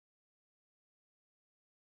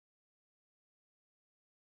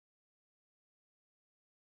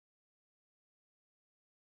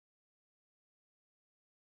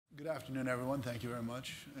Good afternoon, everyone. Thank you very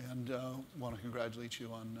much. And want to congratulate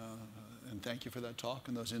you on, and thank you for that talk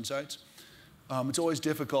and those insights. It's always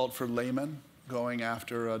difficult for laymen going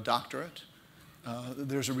after a doctorate.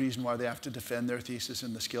 There's a reason why they have to defend their thesis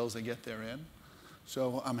and the skills they get therein.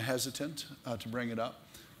 So I'm hesitant to bring it up.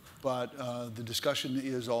 But the discussion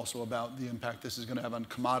is also about the impact this is going to have on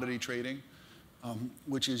commodity trading,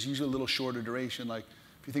 which is usually a little shorter duration. Like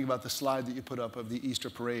if you think about the slide that you put up of the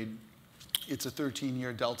Easter parade, it's a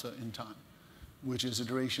 13-year delta in time, which is a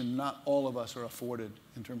duration not all of us are afforded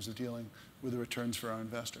in terms of dealing with the returns for our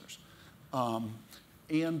investors.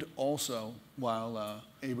 And also, while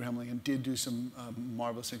Abraham Lincoln did do some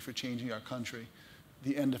marvelous things for changing our country,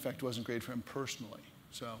 the end effect wasn't great for him personally.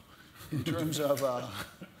 So in terms of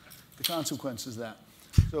the consequences of that.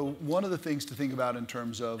 So one of the things to think about in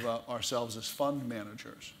terms of ourselves as fund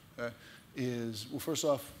managers is, well, first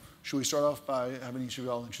off, should we start off by having each of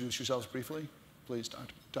you all introduce yourselves briefly? Please,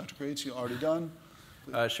 Dr. Kreitz, you already done?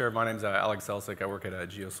 Sure. My name's Alex Selsick. I work at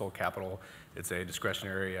GeoSol Capital. It's a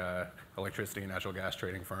discretionary electricity and natural gas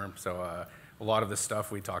trading firm. So a lot of this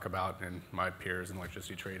stuff we talk about in my peers in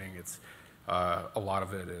electricity trading, it's a lot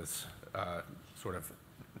of it is a lot of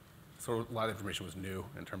the information was new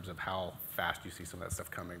in terms of how fast you see some of that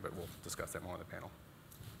stuff coming, but we'll discuss that more on the panel.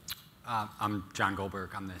 I'm John Goldberg.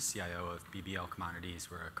 I'm the CIO of BBL Commodities.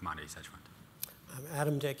 We're a commodities hedge fund. I'm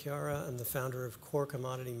Adam De Chiara. I'm the founder of Core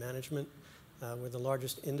Commodity Management. We're the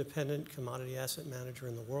largest independent commodity asset manager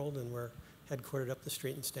in the world, and we're headquartered up the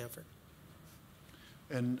street in Stamford.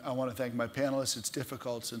 And I want to thank my panelists. It's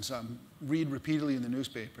difficult since I read repeatedly in the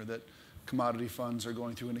newspaper that commodity funds are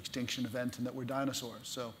going through an extinction event and that we're dinosaurs.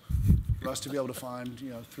 So for us to be able to find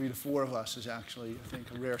 3 to 4 of us is actually, I think,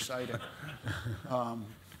 a rare sighting.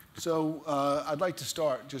 So I'd like to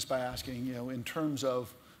start just by asking, in terms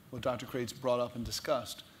of what Dr. Kreitz brought up and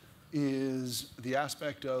discussed, is the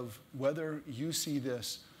aspect of whether you see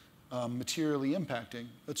this materially impacting.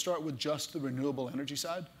 Let's start with just the renewable energy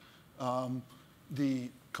side, the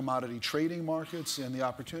commodity trading markets and the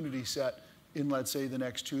opportunity set in, let's say, the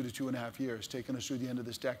next 2 to 2.5 years, taking us through the end of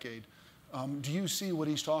this decade. Do you see what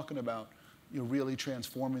he's talking about, really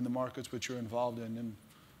transforming the markets which you're involved in? And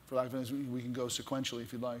for lack of anything, we can go sequentially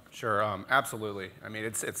if you'd like. Sure, absolutely. I mean,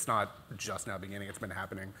 it's not just now beginning, it's been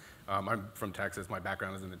happening. I'm from Texas. My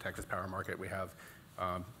background is in the Texas power market. We have,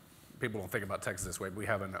 people don't think about Texas this way, but we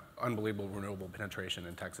have an unbelievable renewable penetration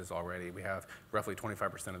in Texas already. We have roughly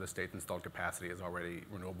 25% of the state's installed capacity is already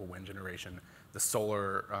renewable wind generation. The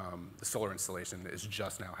solar installation is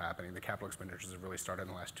just now happening. The capital expenditures have really started in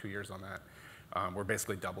the last 2 years on that. We're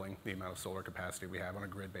basically doubling the amount of solar capacity we have on a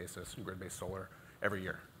grid basis, grid-based solar, every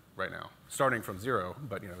year right now. Starting from 0,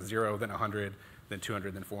 but 0, then 100, then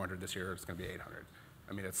 200, then 400 this year, it's going to be 800.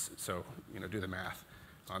 I mean, it's, so, do the math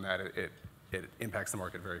on that. It impacts the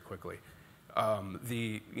market very quickly.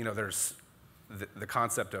 There's the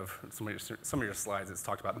concept of some of your slides, it's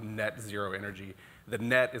talked about net zero energy. The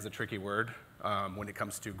net is a tricky word when it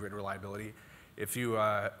comes to grid reliability. If you,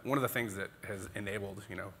 one of the things that has enabled,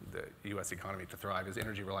 the U.S. economy to thrive is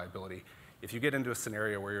energy reliability. If you get into a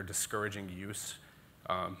scenario where you're discouraging use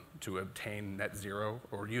to obtain net zero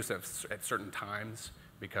or use at certain times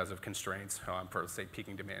because of constraints for, say,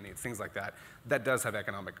 peaking demand needs, things like that, that does have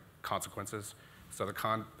economic consequences. So the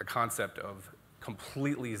concept of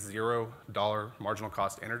completely $0 marginal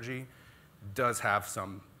cost energy does have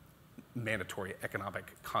some mandatory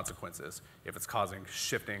economic consequences if it's causing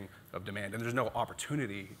shifting of demand. And there's no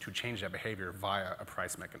opportunity to change that behavior via a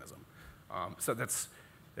price mechanism. So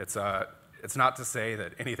it's not to say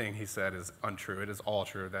that anything he said is untrue. It is all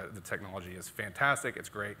true that the technology is fantastic. It's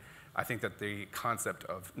great. I think that the concept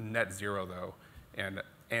of net zero, though, and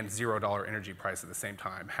 $0 energy price at the same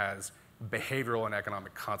time has behavioral and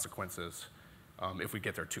economic consequences if we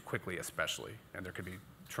get there too quickly, especially. And there could be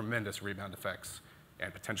tremendous rebound effects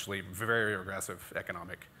and potentially very regressive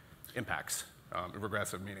economic impacts.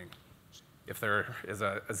 Regressive meaning if there is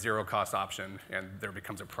a zero cost option and there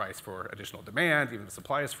becomes a price for additional demand, even the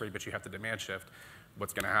supply is free, but you have to demand shift,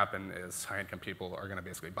 what's going to happen is high-income people are going to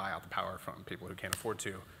basically buy out the power from people who can't afford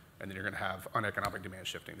to, and then you're going to have uneconomic demand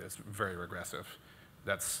shifting that's very regressive.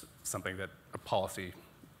 That's something that a policy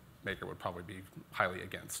maker would probably be highly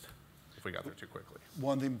against if we got there too quickly.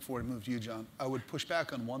 One thing before we move to you, John, I would push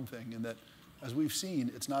back on one thing in that, as we've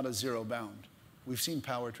seen, it's not a zero bound. We've seen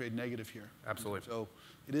power trade negative here. Absolutely. So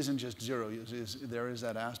it isn't just zero, there is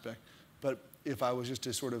that aspect. But if I was just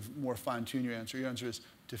to sort of more fine-tune your answer is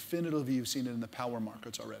definitively you've seen it in the power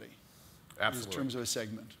markets already. Absolutely. In terms of a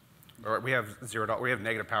segment. We have $0. We have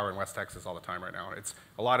negative power in West Texas all the time right now.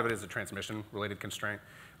 A lot of it is a transmission-related constraint.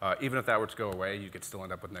 Even if that were to go away, you could still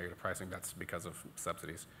end up with negative pricing. That's because of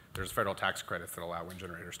subsidies. There's federal tax credits that allow wind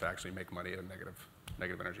generators to actually make money at a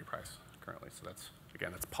negative energy price currently. So that's,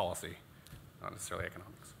 again, that's policy, not necessarily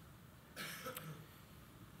economics.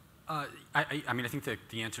 I mean, I think that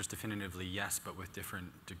the answer is definitively yes, but with different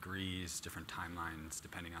degrees, different timelines,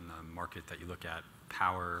 depending on the market that you look at.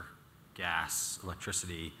 Power, gas,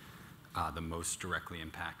 electricity, the most directly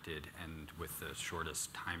impacted and with the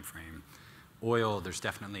shortest time frame. Oil, there's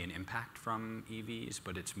definitely an impact from EVs,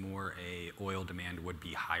 but it's more oil demand would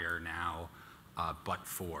be higher now, but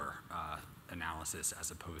for analysis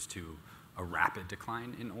as opposed to a rapid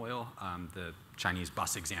decline in oil. The Chinese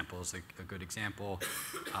bus example is a good example.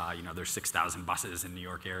 There's 6,000 buses in New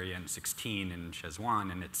York area and 16 in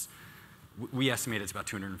Shenzhen, and we estimate it's about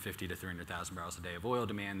 250 to 300,000 barrels a day of oil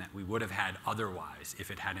demand that we would have had otherwise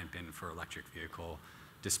if it hadn't been for electric vehicle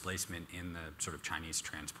displacement in the sort of Chinese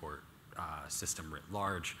transport system writ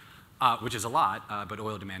large, which is a lot, but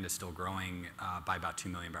oil demand is still growing by about 2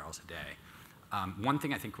 million barrels a day. One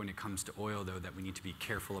thing I think when it comes to oil, though, that we need to be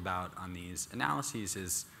careful about on these analyses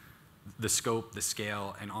is the scope, the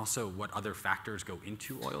scale, and also what other factors go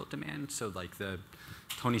into oil demand. So like the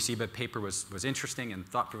Tony Seba paper was interesting and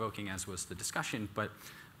thought-provoking, as was the discussion, but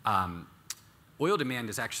oil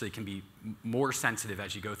demand can be more sensitive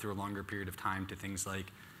as you go through a longer period of time to things like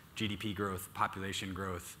GDP growth, population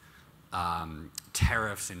growth,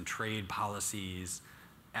 tariffs and trade policies.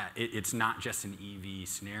 It's not just an EV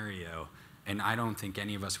scenario, and I don't think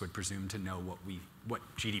any of us would presume to know what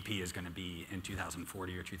GDP is going to be in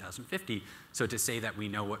 2040 or 2050. So to say that we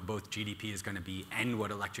know what both GDP is going to be and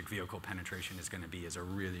what electric vehicle penetration is going to be is a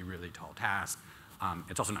really, really tall task.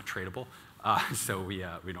 It's also not tradable, so we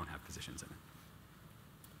don't have positions in it.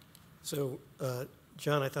 So,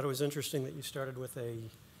 John, I thought it was interesting that you started with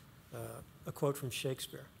a quote from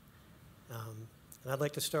Shakespeare. And I'd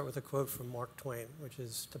like to start with a quote from Mark Twain, which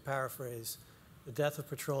is, to paraphrase, "The death of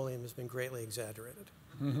petroleum has been greatly exaggerated."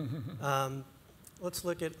 Let's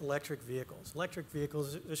look at electric vehicles. Electric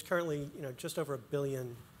vehicles, there's currently just over 1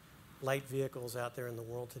 billion light vehicles out there in the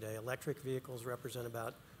world today. Electric vehicles represent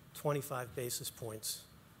about 25 basis points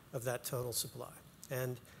of that total supply.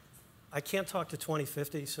 And I can't talk to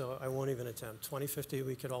 2050, so I won't even attempt. 2050,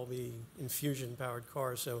 we could all be in fusion-powered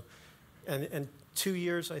cars. So, and 2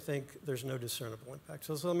 years, I think there's no discernible impact.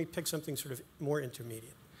 So let me pick something sort of more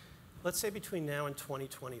intermediate. Let's say between now and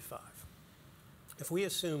 2025, if we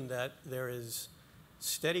assume that there is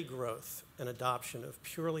steady growth and adoption of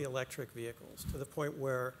purely electric vehicles to the point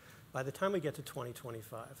where by the time we get to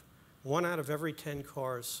 2025, 1 out of every 10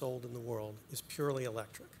 cars sold in the world is purely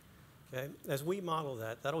electric. Okay? As we model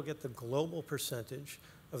that, that'll get the global percentage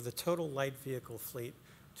of the total light vehicle fleet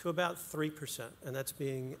to about 3%. And that's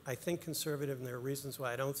being, I think, conservative, and there are reasons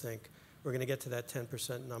why I don't think we're going to get to that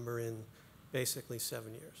 10% number in basically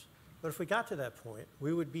 7 years. But if we got to that point,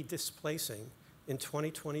 we would be displacing in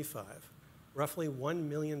 2025 roughly 1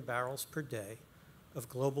 million barrels per day of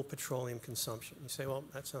global petroleum consumption. You say, well,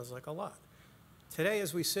 that sounds like a lot. Today,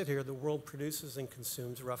 as we sit here, the world produces and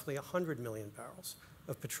consumes roughly 100 million barrels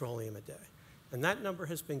of petroleum a day. And that number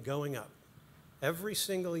has been going up every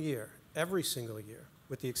single year,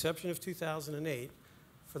 with the exception of 2008,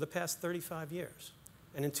 for the past 35 years.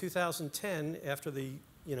 And in 2010, after the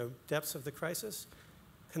depths of the crisis,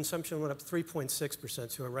 consumption went up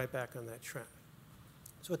 3.6%, so we're right back on that trend.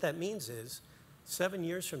 So what that means is, 7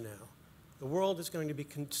 years from now, the world is going to be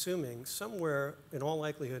consuming somewhere, in all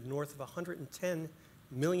likelihood, north of 110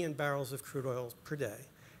 million barrels of crude oil per day.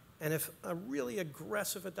 And if a really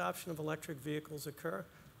aggressive adoption of electric vehicles occur,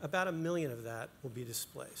 about 1 million of that will be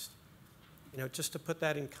displaced. Just to put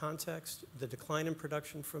that in context, the decline in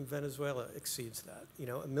production from Venezuela exceeds that.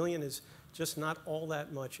 1 million is just not all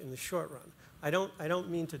that much in the short run. I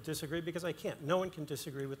don't mean to disagree, because I can't. No one can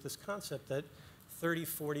disagree with this concept that 30,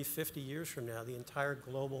 40, 50 years from now, the entire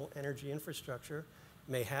global energy infrastructure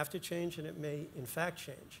may have to change, and it may, in fact,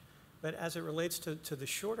 change. But as it relates to the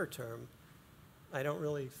shorter term, I don't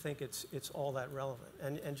really think it's all that relevant.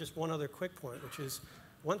 And just one other quick point, which is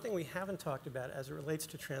one thing we haven't talked about as it relates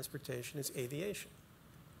to transportation is aviation.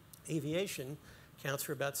 Aviation accounts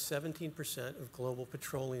for about 17% of global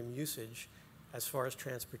petroleum usage as far as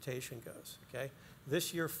transportation goes, okay?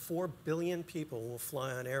 This year, 4 billion people will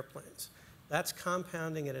fly on airplanes. That's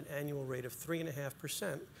compounding at an annual rate of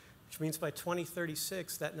 3.5%, which means by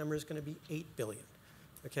 2036, that number is going to be 8 billion,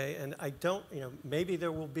 okay? And I don't, maybe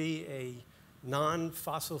there will be a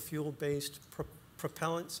non-fossil fuel-based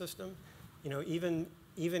propellant system.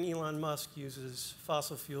 Even Elon Musk uses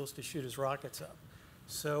fossil fuels to shoot his rockets up.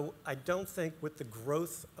 So I don't think with the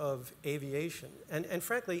growth of aviation, and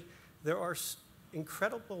frankly, there are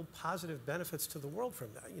incredible positive benefits to the world from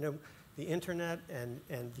that. You know, the internet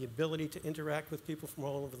and the ability to interact with people from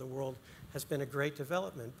all over the world has been a great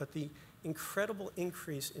development, but the incredible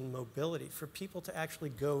increase in mobility for people to actually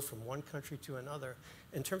go from one country to another,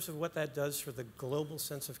 in terms of what that does for the global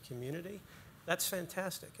sense of community, that's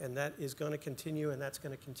fantastic, and that is going to continue, and that's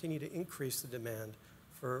going to continue to increase the demand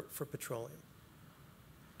for petroleum.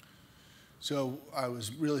 So I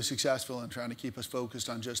was really successful in trying to keep us focused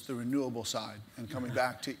on just the renewable side and coming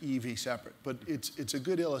back to EV separate. But it's a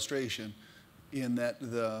good illustration in that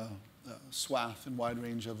the swath and wide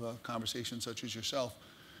range of conversations such as yourself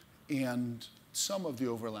and some of the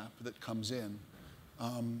overlap that comes in,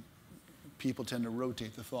 people tend to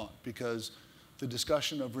rotate the thought because the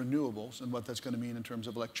discussion of renewables and what that's going to mean in terms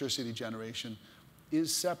of electricity generation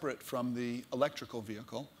is separate from the electrical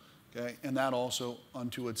vehicle, okay? And that also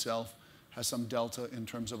unto itself has some delta in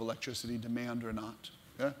terms of electricity demand or not,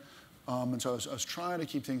 okay? And so I was trying to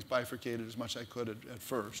keep things bifurcated as much as I could at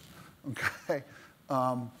first, okay?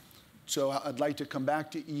 So I'd like to come back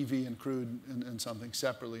to EV and crude and something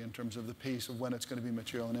separately in terms of the pace of when it's going to be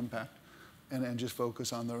material and impact, and just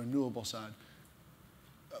focus on the renewable side.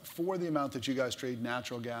 For the amount that you guys trade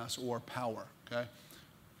natural gas or power, okay?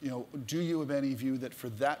 You know, do you have any view that for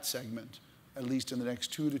that segment, at least in the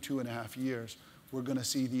next 2 to 2.5 years, we're going to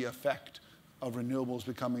see the effect of renewables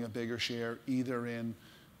becoming a bigger share, either in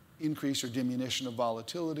increase or diminution of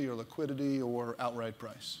volatility or liquidity or outright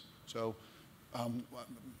price? So,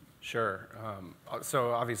 sure.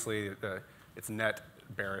 So obviously, it's net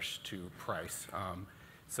bearish to price.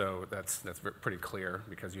 So that's pretty clear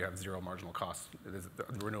because you have zero marginal cost. The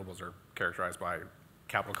renewables are characterized by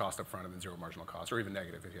capital cost up front and then zero marginal cost, or even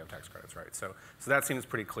negative if you have tax credits, right? So that seems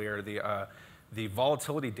pretty clear. The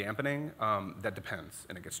volatility dampening, that depends,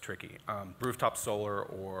 and it gets tricky. Rooftop solar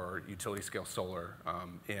or utility scale solar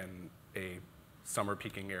in a summer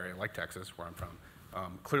peaking area like Texas, where I'm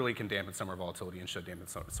from, clearly can dampen summer volatility and should dampen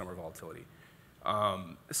summer volatility.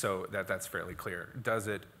 So that's fairly clear. Does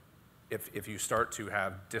it, if you start to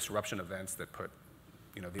have disruption events that put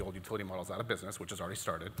the old utility models out of business, which has already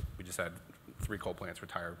started. We just had 3 coal plants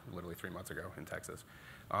retire literally 3 months ago in Texas.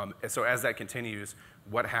 And so as that continues,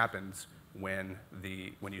 what happens when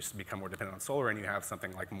you become more dependent on solar and you have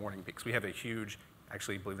something like morning peaks? We have a huge,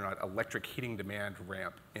 actually, believe it or not, electric heating demand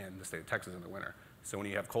ramp in the state of Texas in the winter. So when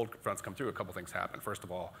you have cold fronts come through, a couple things happen. First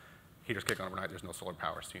of all, heaters kick on overnight, there's no solar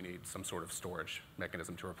power, so you need some sort of storage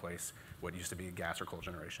mechanism to replace what used to be gas or coal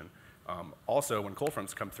generation. Also, when cold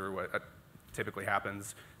fronts come through, what typically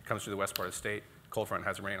happens, it comes through the west part of the state, cold front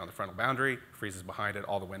has rain on the frontal boundary, freezes behind it,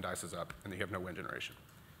 all the wind ices up, and then you have no wind generation.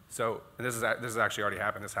 So, and this has actually already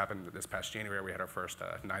happened. This happened this past January. We had our first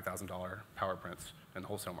 $9,000 power prints in the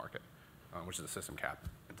wholesale market, which is a system cap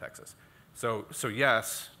in Texas. So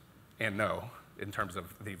yes and no in terms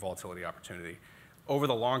of the volatility opportunity. Over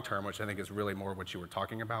the long term, which I think is really more what you were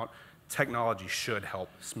talking about, technology should help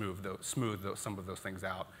smooth some of those things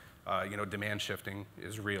out. Demand shifting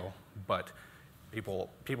is real, but people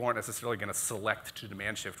aren't necessarily going to select to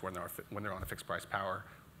demand shift when they're on a fixed price power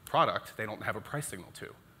product. They don't have a price signal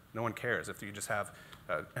to. No one cares. If you just have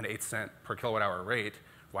an 8 cent per kilowatt hour rate,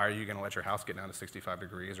 why are you going to let your house get down to 65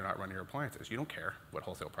 degrees or not run your appliances? You don't care what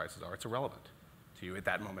wholesale prices are. It's irrelevant to you at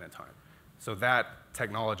that moment in time. So that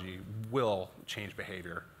technology will change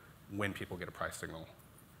behavior when people get a price signal,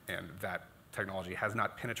 and that technology has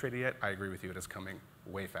not penetrated yet. I agree with you. It is coming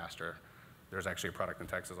way faster. There's actually a product in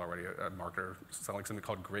Texas already, a marketer selling something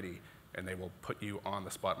called Griddy, and they will put you on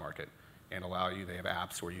the spot market and allow you. They have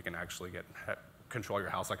apps where you can actually control your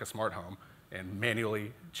house like a smart home and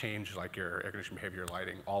manually change like your air conditioning behavior, your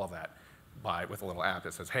lighting, all of that with a little app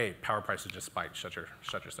that says, hey, power prices just spiked, shut your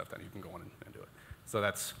stuff down. You can go in and do it. So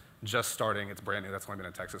that's just starting. It's brand new. That's only been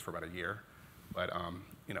in Texas for about a year. But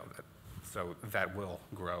so that will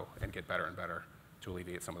grow and get better and better to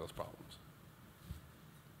alleviate some of those problems.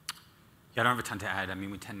 Yeah, I don't have a ton to add. I mean,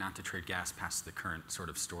 we tend not to trade gas past the current sort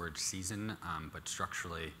of storage season, but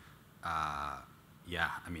structurally, yeah,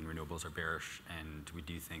 I mean, renewables are bearish, and we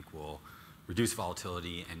do think will reduce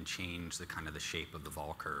volatility and change the kind of the shape of the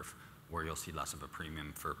vol curve, where you'll see less of a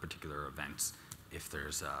premium for particular events if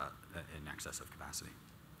there's an excess of capacity.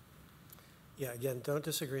 Yeah, again, don't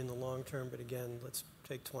disagree in the long term, but again, let's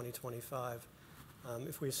take 2025.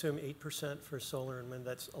 If we assume 8% for solar and wind,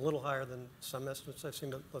 that's a little higher than some estimates I've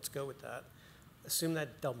seen, but let's go with that. Assume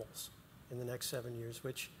that doubles in the next 7 years,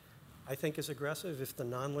 which I think is aggressive. If the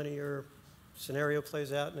nonlinear scenario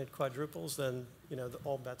plays out and it quadruples, then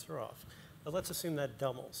all bets are off. But let's assume that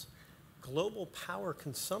doubles. Global power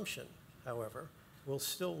consumption, however, will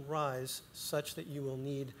still rise such that you will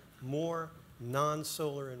need more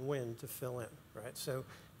non-solar and wind to fill in, right? So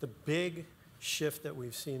the big shift that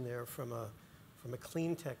we've seen there from a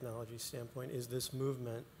clean technology standpoint is this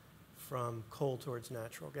movement from coal towards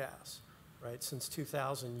natural gas, right? Since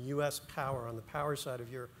 2000, U.S. power, on the power side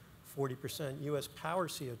of your 40%, U.S. power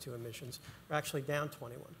CO2 emissions are actually down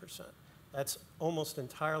 21%. That's almost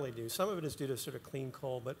entirely due. Some of it is due to sort of clean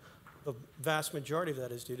coal, but the vast majority of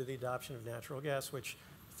that is due to the adoption of natural gas, which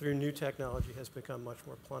through new technology has become much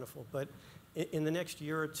more plentiful. But in the next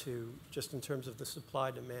year or two, just in terms of the supply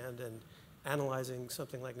demand and analyzing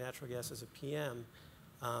something like natural gas as a PM,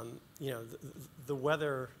 the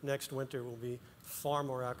weather next winter will be far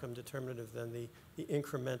more outcome determinative than the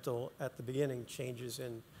incremental at the beginning changes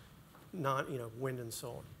in wind and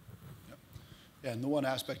solar. Yep. Yeah, and the one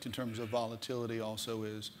aspect in terms of volatility also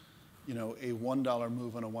is, a $1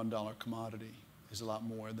 move on a $1 commodity is a lot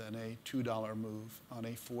more than a $2 move on a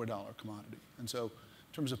 $4 commodity. And so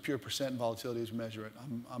in terms of pure percent volatility as we measure it,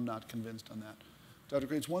 I'm not convinced on that. Dr.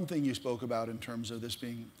 Grates, one thing you spoke about in terms of this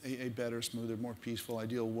being a better, smoother, more peaceful,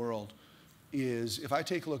 ideal world is if I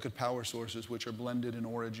take a look at power sources which are blended in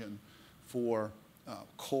origin for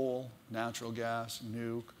coal, natural gas,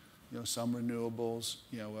 nuke, some renewables,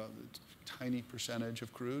 a tiny percentage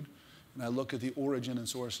of crude, and I look at the origin and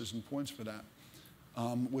sources and points for that,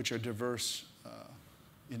 which are diverse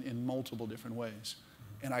in multiple different ways.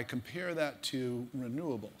 And I compare that to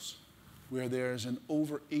renewables, where there's an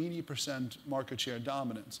over 80% market share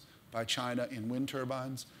dominance by China in wind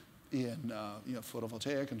turbines, in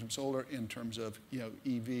photovoltaic, in terms of solar, in terms of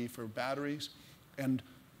EV for batteries. And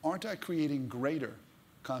aren't I creating greater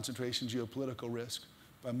concentration geopolitical risk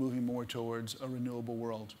by moving more towards a renewable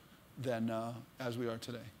world than as we are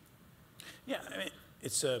today? Yeah, I mean,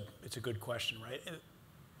 it's a good question, right?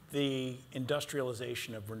 The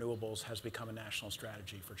industrialization of renewables has become a national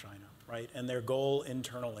strategy for China, right? And their goal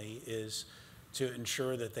internally is to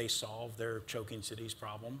ensure that they solve their choking cities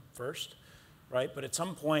problem first, right? But at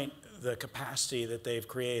some point, the capacity that they've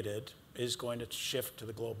created is going to shift to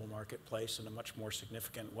the global marketplace in a much more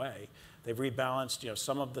significant way. They've rebalanced,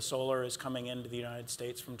 some of the solar is coming into the United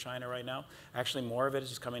States from China right now. Actually, more of it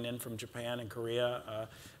is coming in from Japan and Korea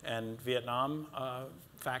and Vietnam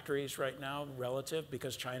factories right now relative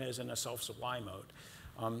because China is in a self-supply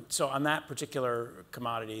mode. So on that particular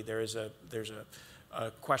commodity, there's a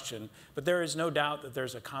question, but there is no doubt that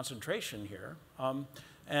there's a concentration here.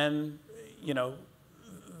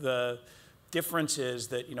 The difference is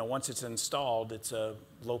that once it's installed, it's a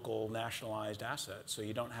local nationalized asset, so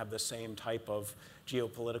you don't have the same type of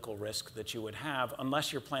geopolitical risk that you would have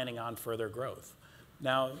unless you're planning on further growth.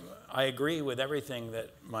 Now, I agree with everything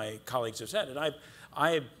that my colleagues have said, and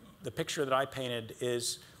the picture that I painted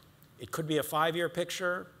is it could be a 5-year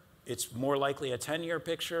picture, it's more likely a 10-year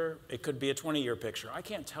picture, it could be a 20-year picture. I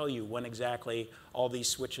can't tell you when exactly all these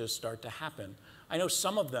switches start to happen. I know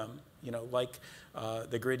some of them, like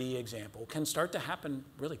the Grid-E example, can start to happen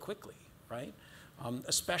really quickly, right?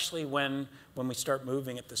 Especially when we start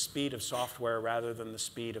moving at the speed of software rather than the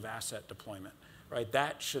speed of asset deployment, right?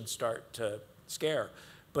 That should start to scare.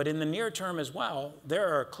 But in the near term as well,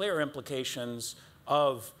 there are clear implications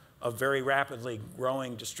of a very rapidly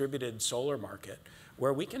growing distributed solar market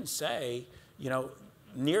where we can say,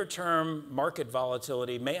 near-term market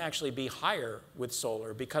volatility may actually be higher with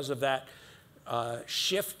solar because of that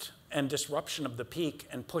shift and disruption of the peak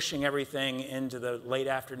and pushing everything into the late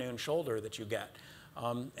afternoon shoulder that you get.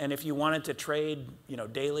 And if you wanted to trade,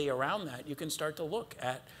 daily around that, you can start to look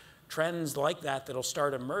at trends like that that'll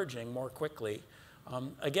start emerging more quickly.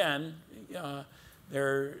 Again,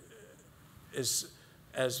 there is,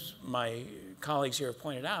 as my colleagues here have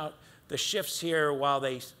pointed out, the shifts here, while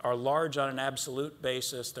they are large on an absolute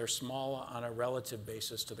basis, they're small on a relative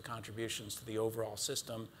basis to the contributions to the overall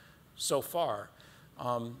system so far.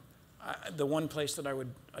 The one place that I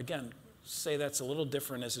would, again, say that's a little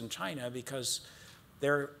different is in China because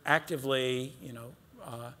they're actively,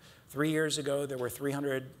 3 years ago there were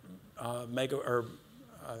 300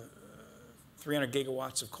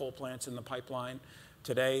 gigawatts of coal plants in the pipeline.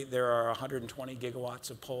 Today there are 120 gigawatts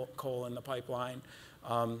of coal in the pipeline.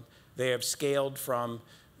 They have scaled from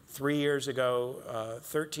 3 years ago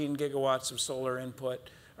 13 gigawatts of solar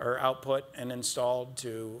output and installed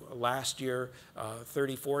to last year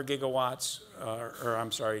 34 gigawatts,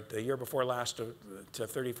 the year before last to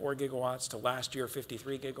 34 gigawatts, to last year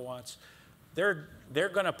 53 gigawatts. They're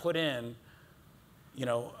going to put in,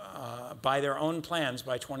 by their own plans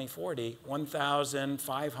by 2040,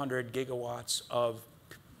 1,500 gigawatts of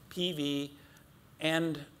PV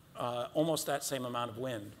and almost that same amount of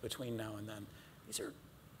wind between now and then. These are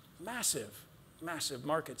massive, massive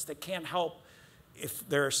markets that can't help if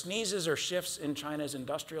there are sneezes or shifts in China's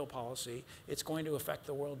industrial policy, it's going to affect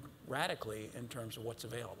the world radically in terms of what's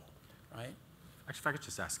available, right? Actually, if I could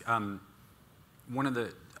just ask, one of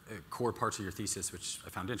the core parts of your thesis, which I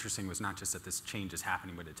found interesting, was not just that this change is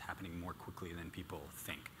happening, but it's happening more quickly than people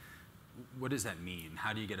think. What does that mean?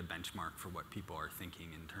 How do you get a benchmark for what people are thinking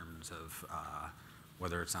in terms of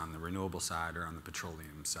whether it's on the renewable side or on the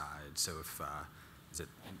petroleum side? So if, is it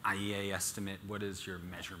an IEA estimate? What is your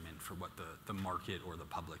measurement for what the market or the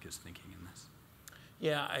public is thinking in this?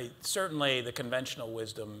 Yeah, certainly the conventional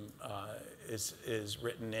wisdom is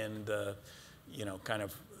written in the, kind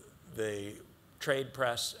of the trade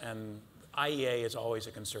press, and IEA is always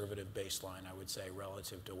a conservative baseline, I would say,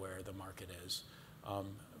 relative to where the market is.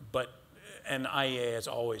 And IEA has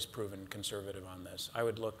always proven conservative on this. I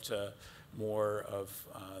would look to more of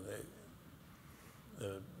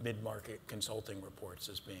the mid-market consulting reports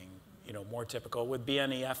as being, more typical, with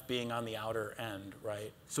BNEF being on the outer end,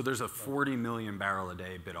 right? So there's a 40 million barrel a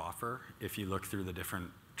day bid offer. If you look through the different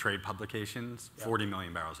trade publications, 40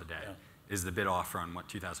 million barrels a day is the bid offer on what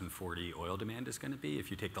 2040 oil demand is going to be. If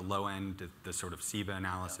you take the low end, the sort of CEBA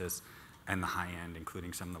analysis, and the high end,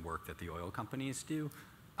 including some of the work that the oil companies do,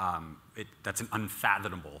 that's an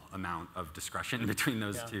unfathomable amount of discretion between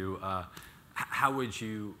those two. How would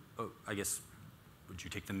you, I guess, would you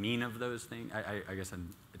take the mean of those things? I guess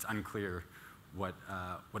it's unclear what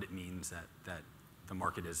it means that the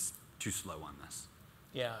market is too slow on this.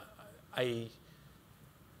 Yeah,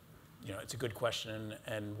 it's a good question,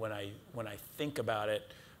 and when I think about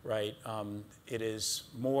it, right, it is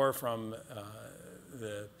more from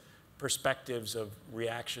the perspectives of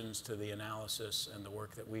reactions to the analysis and the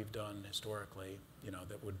work that we've done historically,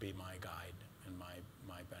 that would be my guide and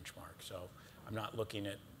my benchmark. So I'm not looking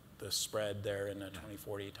at the spread there in the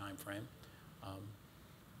 2040 timeframe.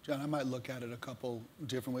 John, I might look at it a couple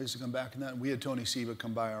different ways to come back in that. We had Tony Siva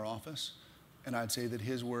come by our office, and I'd say that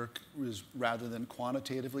his work was, rather than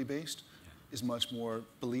quantitatively based, is much more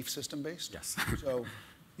belief system based. Yes. So,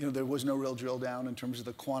 there was no real drill down in terms of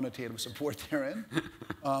the quantitative support therein.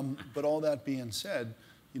 But all that being said,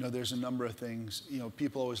 there's a number of things.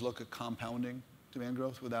 People always look at compounding demand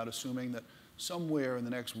growth without assuming that somewhere in the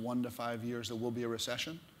next 1 to 5 years there will be a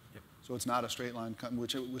recession. Yep. So it's not a straight line,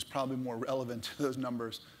 which it was probably more relevant to those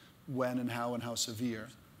numbers, when and how severe.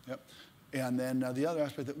 Yep. And then the other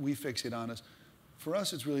aspect that we fixate on is, for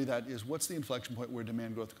us, it's really what's the inflection point where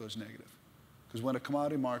demand growth goes negative? Because when a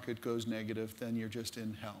commodity market goes negative, then you're just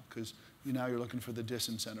in hell, because now you're looking for the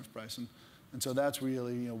disincentive price. And so that's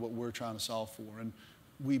really what we're trying to solve for. And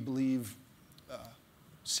we believe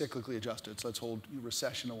cyclically adjusted, so let's hold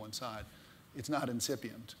recession to one side. It's not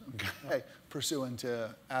incipient, okay, pursuant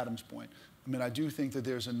to Adam's point. I mean, I do think that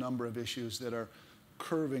there's a number of issues that are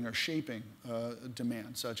curving or shaping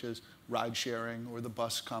demand, such as ride sharing or the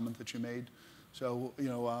bus comment that you made. So,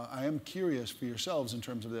 I am curious for yourselves in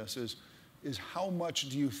terms of this, is how much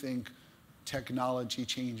do you think technology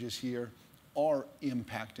changes here are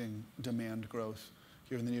impacting demand growth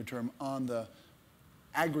here in the near term on the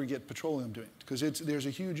aggregate petroleum demand? Because there's a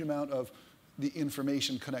huge amount of the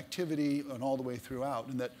information connectivity and all the way throughout,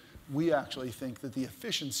 and that we actually think that the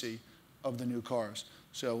efficiency of the new cars,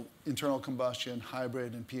 so internal combustion,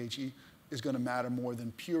 hybrid, and PHE, is going to matter more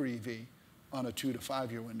than pure EV on a 2 to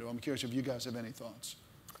 5 year window. I'm curious if you guys have any thoughts.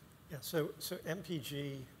 Yeah, so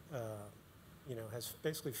MPG, has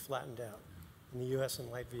basically flattened out in the U.S. in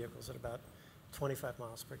light vehicles at about 25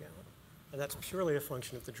 miles per gallon. And that's purely a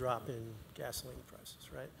function of the drop in gasoline prices,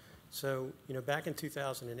 right? So, back in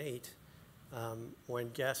 2008, when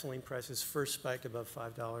gasoline prices first spiked above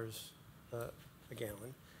 $5 a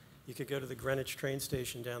gallon, you could go to the Greenwich train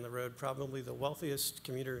station down the road, probably the wealthiest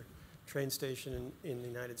commuter train station in the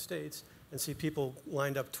United States, and see people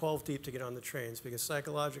lined up 12 deep to get on the trains, because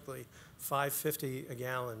psychologically, $5.50 a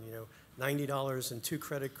gallon, $90 and 2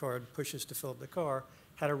 credit card pushes to fill up the car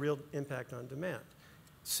had a real impact on demand.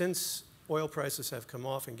 Since oil prices have come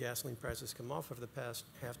off and gasoline prices come off over the past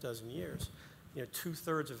half dozen years,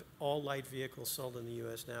 2/3 of all light vehicles sold in the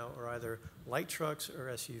U.S. now are either light trucks or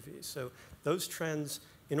SUVs. So those trends,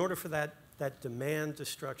 in order for that demand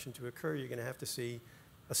destruction to occur, you're going to have to see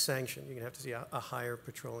a sanction. You're going to have to see a higher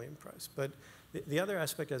petroleum price. But the other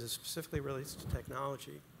aspect, as it specifically relates to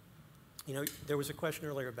technology, there was a question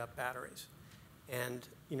earlier about batteries. And,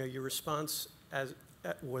 your response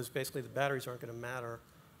was basically the batteries aren't going to matter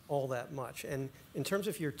all that much. And in terms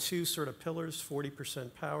of your two sort of pillars,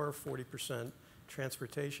 40% power, 40%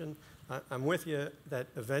 transportation, I'm with you that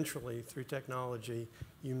eventually, through technology,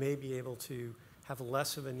 you may be able to have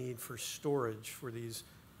less of a need for storage for these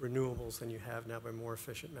renewables than you have now by more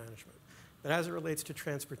efficient management. But as it relates to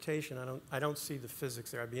transportation, I don't see the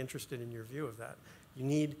physics there. I'd be interested in your view of that. You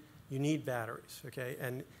need batteries, okay?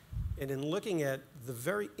 And in looking at the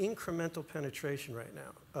very incremental penetration right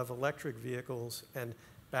now of electric vehicles and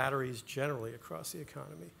batteries generally across the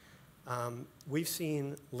economy, we've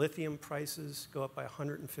seen lithium prices go up by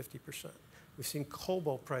 150%. We've seen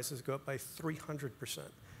cobalt prices go up by 300%.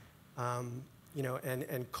 You know,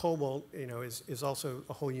 and cobalt, you know, is also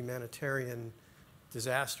a whole humanitarian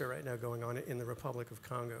disaster right now going on in the Republic of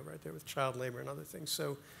Congo, right there with child labor and other things.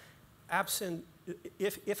 So absent,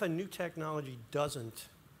 if a new technology doesn't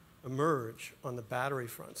emerge on the battery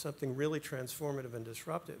front, something really transformative and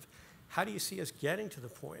disruptive, how do you see us getting to the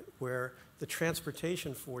point where the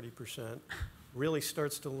transportation 40% really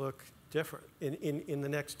starts to look different in the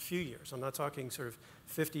next few years? I'm not talking sort of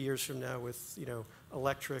 50 years from now with, you know,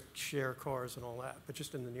 electric share cars and all that, but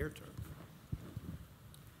just in the near term.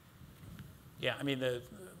 Yeah, I mean, the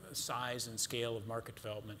size and scale of market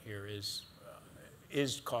development here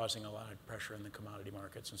is causing a lot of pressure in the commodity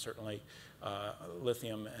markets, and certainly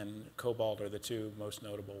lithium and cobalt are the two most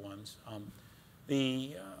notable ones.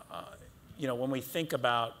 You know, when we think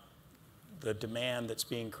about the demand that's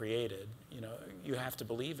being created, you know, you have to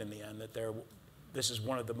believe in the end that this is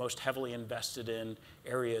one of the most heavily invested in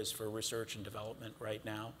areas for research and development right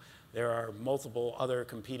now. There are multiple other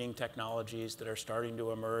competing technologies that are starting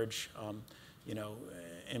to emerge. You know,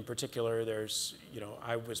 in particular, there's, you know,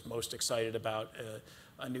 I was most excited about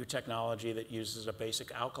a new technology that uses a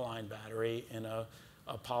basic alkaline battery in a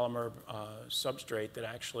polymer substrate that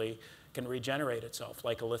actually can regenerate itself,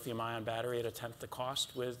 like a lithium-ion battery at 1/10 the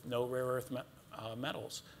cost with no rare earth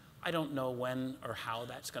metals. I don't know when or how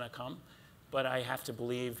that's going to come, but I have to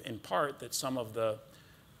believe in part that some of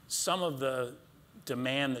the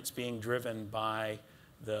demand that's being driven by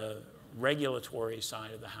the regulatory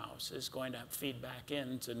side of the house is going to feed back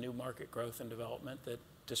into new market growth and development that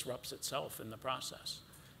disrupts itself in the process.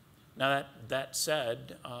 Now that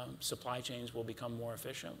said, supply chains will become more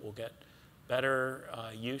efficient. We'll get better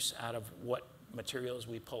use out of what materials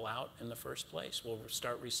we pull out in the first place. We'll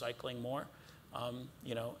start recycling more,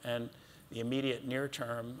 you know, and the immediate near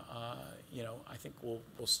term, you know, I think we'll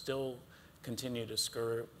still continue to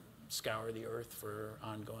scour the earth for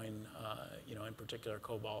ongoing, you know, in particular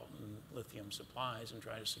cobalt and lithium supplies and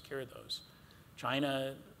try to secure those.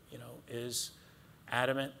 China, you know, is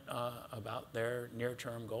adamant about their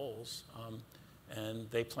near-term goals, and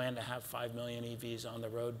they plan to have 5 million EVs on the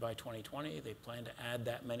road by 2020. They plan to add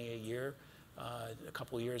that many a year, a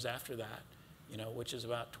couple of years after that, you know, which is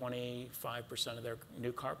about 25% of their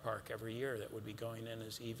new car park every year that would be going in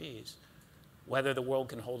as EVs. Whether the world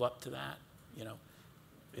can hold up to that, you know,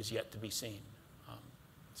 is yet to be seen.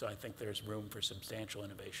 So I think there's room for substantial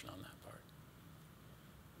innovation on that part.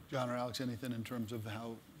 John or Alex, anything in terms of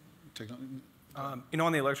how technology? You know,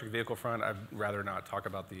 on the electric vehicle front, I'd rather not talk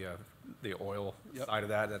about the oil side of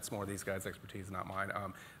that. That's more these guys' expertise, not mine.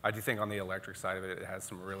 I do think on the electric side of it, it has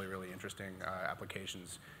some really, really interesting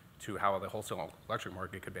applications to how the wholesale electric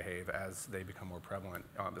market could behave as they become more prevalent,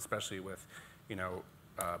 especially with, you know,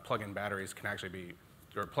 plug-in batteries can actually be,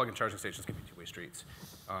 or plug-in charging stations can be two-way streets.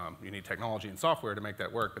 You need technology and software to make that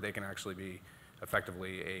work, but they can actually be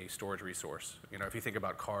effectively a storage resource. You know, if you think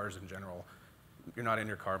about cars in general, you're not in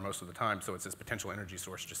your car most of the time, so it's this potential energy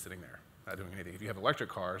source just sitting there, not doing anything. If you have electric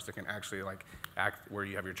cars that can actually like act where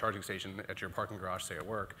you have your charging station at your parking garage, say at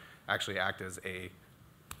work, actually act as a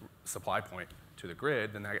supply point to the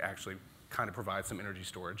grid, then that actually kind of provides some energy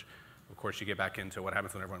storage. Of course, you get back into what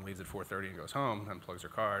happens when everyone leaves at 4:30 and goes home, unplugs their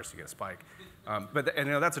cars, you get a spike. And you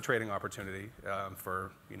know, that's a trading opportunity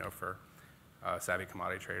for savvy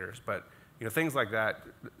commodity traders. But you know, things like that,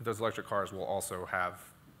 those electric cars will also have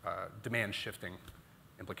demand shifting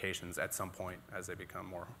implications at some point as they become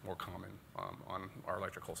more common on our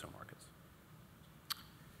electric wholesale markets.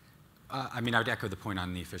 I mean, I would echo the point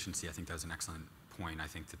on the efficiency. I think that was an excellent point. I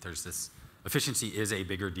think that there's this efficiency is a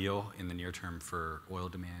bigger deal in the near term for oil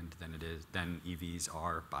demand than EVs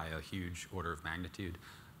are by a huge order of magnitude.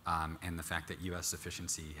 And the fact that U.S.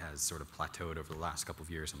 efficiency has sort of plateaued over the last couple of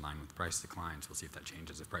years in line with price declines, we'll see if that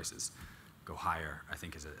changes if prices go higher, I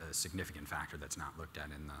think is a significant factor that's not looked at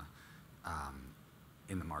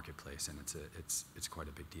in the marketplace, and it's quite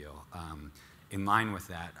a big deal. In line with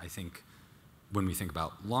that, I think when we think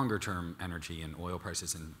about longer term energy and oil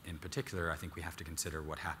prices in particular, I think we have to consider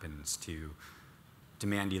what happens to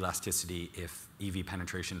demand elasticity if EV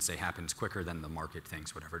penetration, say, happens quicker than the market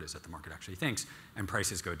thinks, whatever it is that the market actually thinks, and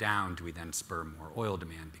prices go down. Do we then spur more oil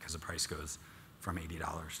demand because the price goes from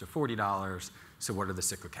 $80 to $40? So what are the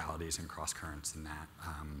cyclicalities and cross currents in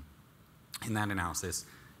that analysis?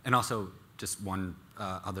 And also, just one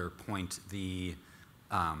other point, the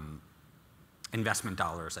investment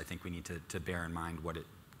dollars, I think we need to bear in mind what it,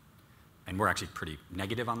 and we're actually pretty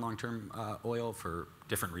negative on long-term oil for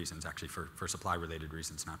different reasons, actually for supply-related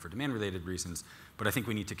reasons, not for demand-related reasons. But I think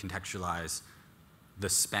we need to contextualize the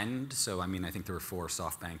spend. So I mean, I think there were 4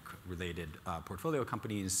 SoftBank-related portfolio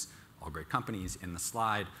companies, all great companies, in the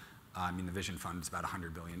slide. I mean, the Vision Fund is about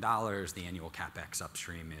 $100 billion. The annual CapEx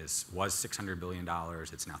upstream was $600 billion.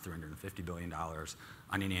 It's now $350 billion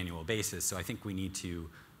on an annual basis. So I think we need to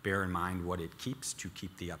bear in mind what it keeps to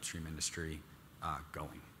keep the upstream industry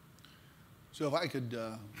going. So if I could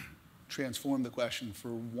transform the question for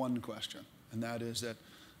one question, and that is that,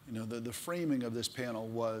 you know, the framing of this panel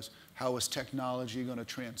was, how is technology going to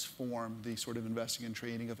transform the sort of investing and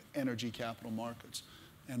trading of energy capital markets?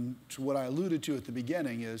 And to what I alluded to at the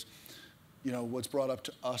beginning is, you know, what's brought up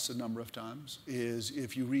to us a number of times is,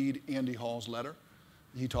 if you read Andy Hall's letter,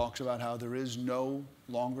 he talks about how there is no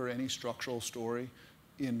longer any structural story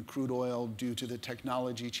in crude oil due to the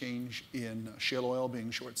technology change in shale oil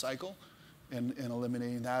being short cycle and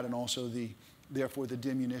eliminating that, and also therefore the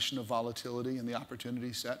diminution of volatility and the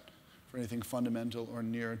opportunity set for anything fundamental or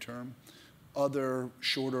near term. Other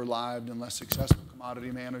shorter lived and less successful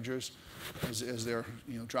commodity managers, as they're,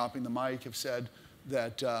 you know, dropping the mic, have said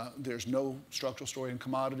that there's no structural story in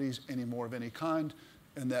commodities anymore of any kind,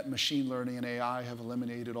 and that machine learning and AI have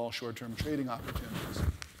eliminated all short-term trading opportunities.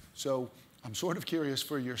 So I'm sort of curious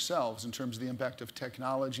for yourselves in terms of the impact of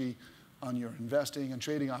technology on your investing and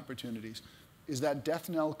trading opportunities. Is that death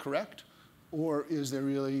knell correct, or is there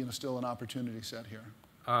really, you know, still an opportunity set here?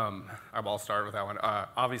 I'll start with that one.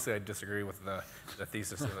 Obviously, I disagree with the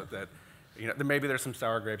thesis of it, that, you know, maybe there's some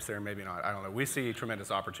sour grapes there, maybe not. I don't know. We see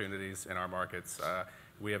tremendous opportunities in our markets.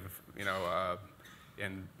 We have, you know,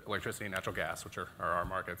 in electricity and natural gas, which are our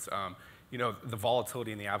markets. You know, the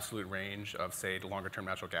volatility in the absolute range of, say, the longer-term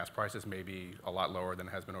natural gas prices may be a lot lower than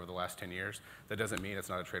it has been over the last 10 years. That doesn't mean it's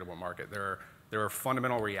not a tradable market. There are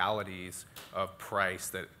fundamental realities of price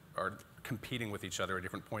that are competing with each other at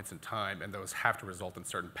different points in time, and those have to result in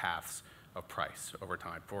certain paths of price over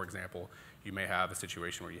time. For example, you may have a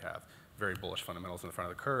situation where you have very bullish fundamentals in the front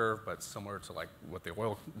of the curve, but similar to like what the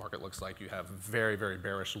oil market looks like, you have very, very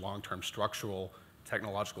bearish long-term structural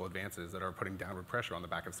technological advances that are putting downward pressure on the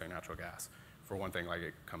back of, say, natural gas. For one thing, like,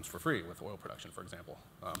 it comes for free with oil production, for example,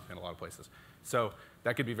 in a lot of places. So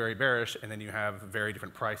that could be very bearish, and then you have very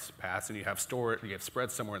different price paths, and you have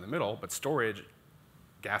spreads somewhere in the middle, but storage,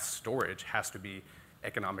 gas storage, has to be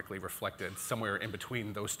economically reflected somewhere in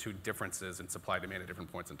between those two differences in supply demand at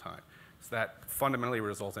different points in time. So that fundamentally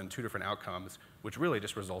results in 2 different outcomes, which really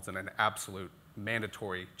just results in an absolute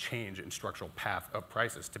mandatory change in structural path of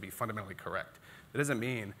prices to be fundamentally correct. That doesn't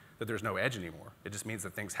mean that there's no edge anymore. It just means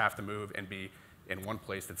that things have to move and be in one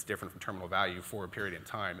place that's different from terminal value for a period in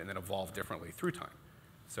time, and then evolve differently through time.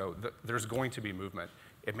 So there's going to be movement.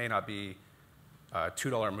 It may not be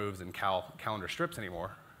 $2 moves in calendar strips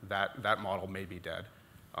anymore. That model may be dead.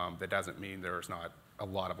 That doesn't mean there's not a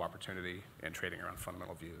lot of opportunity in trading around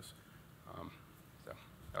fundamental views. So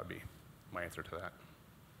that would be my answer to that.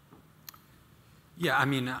 Yeah, I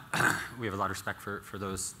mean, we have a lot of respect for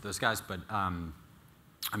those guys, but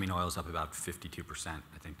I mean, oil's up about 52%, I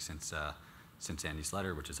think, since Andy's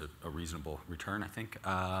letter, which is a reasonable return, I think,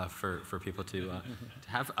 for people to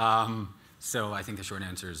have. So I think the short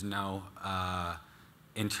answer is no.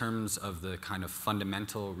 In terms of the kind of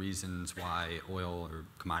fundamental reasons why oil or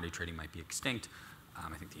commodity trading might be extinct,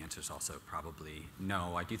 I think the answer is also probably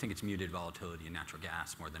no. I do think it's muted volatility in natural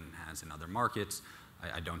gas more than it has in other markets.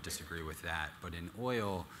 I don't disagree with that. But in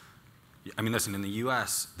oil, I mean, listen, in the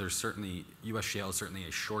U.S., U.S. shale is certainly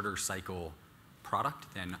a shorter cycle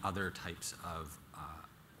product than other types of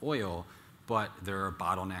oil, but there are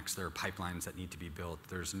bottlenecks, there are pipelines that need to be built.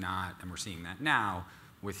 There's not, and we're seeing that now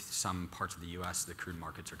with some parts of the U.S., the crude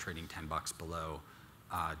markets are trading $10 below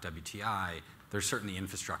WTI. There's certainly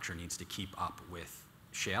infrastructure needs to keep up with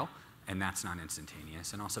shale, and that's not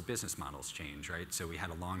instantaneous. And also business models change, right? So we had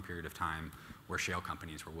a long period of time where shale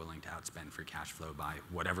companies were willing to outspend free cash flow by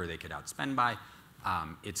whatever they could outspend by.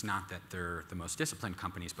 It's not that they're the most disciplined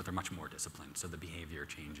companies, but they're much more disciplined. So the behavior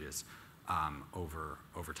changes over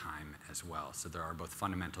time as well. So there are both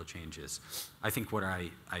fundamental changes. I think what I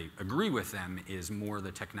agree with them is more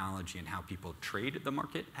the technology and how people trade the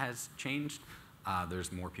market has changed.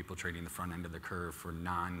 There's more people trading the front end of the curve for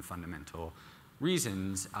non-fundamental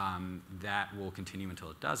reasons. That will continue until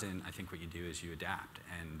it doesn't. I think what you do is you adapt.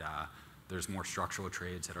 And there's more structural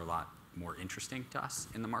trades that are a lot more interesting to us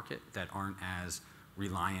in the market that aren't as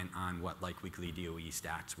reliant on what like weekly DOE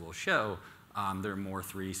stats will show. There are more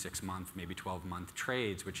 3, 6 month, maybe 12-month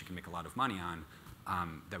trades, which you can make a lot of money on,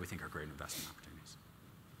 that we think are great investment opportunities.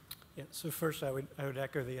 Yeah, so first I would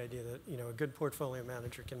echo the idea that, you know, a good portfolio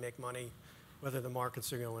manager can make money whether the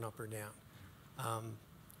markets are going up or down.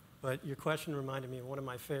 But your question reminded me of one of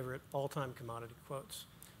my favorite all-time commodity quotes,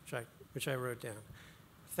 which I wrote down.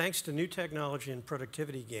 Thanks to new technology and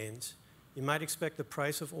productivity gains, you might expect the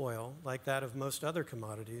price of oil, like that of most other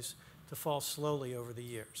commodities, to fall slowly over the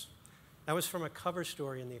years. That was from a cover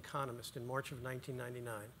story in The Economist in March of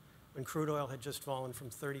 1999, when crude oil had just fallen from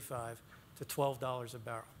 $35 to $12 a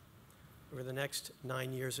barrel. Over the next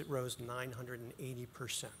 9 years, it rose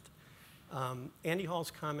 980%. Andy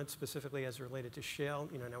Hall's comment specifically as related to shale,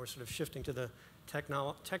 you know, now we're sort of shifting to the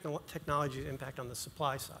technology's impact on the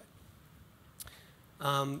supply side.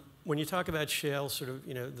 When you talk about shale, sort of,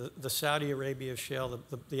 you know, the Saudi Arabia shale,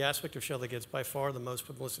 the aspect of shale that gets by far the most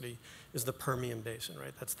publicity is the Permian Basin,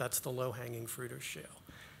 right? That's the low-hanging fruit of shale.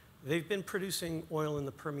 They've been producing oil in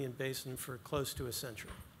the Permian Basin for close to a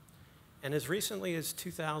century. And as recently as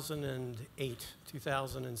 2008,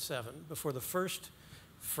 2007, before the first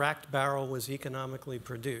fracked barrel was economically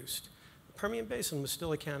produced, the Permian Basin was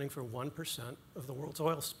still accounting for 1% of the world's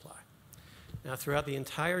oil supply. Now, throughout the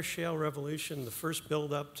entire shale revolution, the first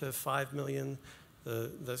build-up to 5 million,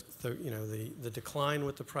 the decline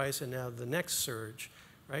with the price, and now the next surge,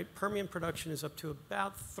 right? Permian production is up to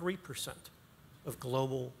about 3% of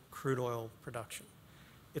global crude oil production.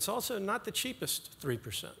 It's also not the cheapest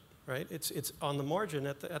 3%, right? It's on the margin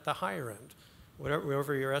at the higher end.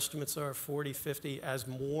 Whatever your estimates are, 40, 50, as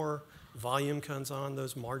more volume comes on,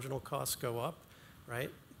 those marginal costs go up,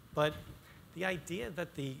 right? But the idea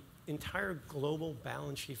that the entire global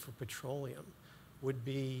balance sheet for petroleum would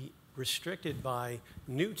be restricted by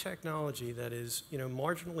new technology that is, you know,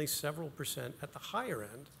 marginally several percent at the higher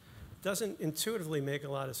end doesn't intuitively make a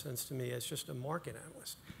lot of sense to me as just a market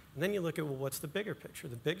analyst. And then you look at, well, what's the bigger picture?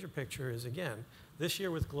 The bigger picture is, again, this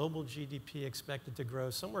year with global GDP expected to grow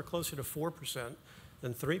somewhere closer to 4%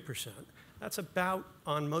 than 3%, that's about,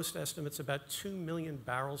 on most estimates, about 2 million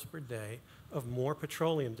barrels per day of more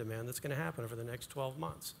petroleum demand that's going to happen over the next 12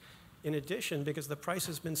 months. In addition, because the price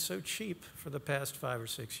has been so cheap for the past 5 or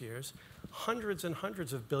 6 years, hundreds and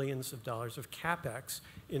hundreds of billions of dollars of CapEx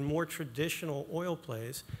in more traditional oil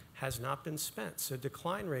plays has not been spent. So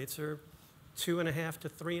decline rates are 2.5 to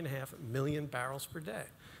 3.5 million barrels per day.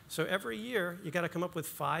 So every year, you got to come up with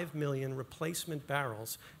 5 million replacement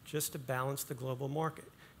barrels just to balance the global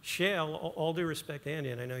market. Shale, all due respect to Andy,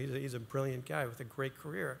 and I know he's a brilliant guy with a great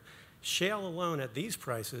career, shale alone at these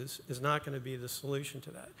prices is not going to be the solution to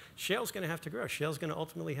that. Shale's going to have to grow. Shale's going to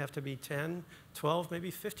ultimately have to be 10, 12, maybe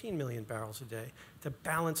 15 million barrels a day to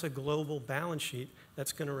balance a global balance sheet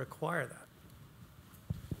that's going to require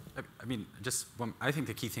that. I mean, I think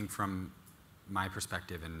the key thing from my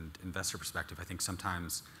perspective and investor perspective, I think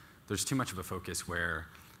sometimes there's too much of a focus where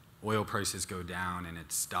oil prices go down and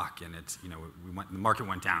it's stuck and it's, you know, the market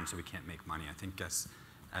went down so we can't make money. I think as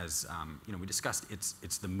you know, we discussed,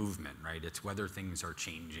 it's the movement, right? It's whether things are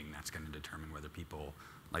changing that's going to determine whether people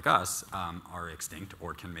like us are extinct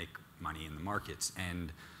or can make money in the markets.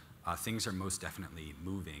 And things are most definitely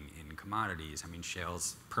moving in commodities. I mean,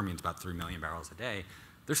 Permian's about 3 million barrels a day.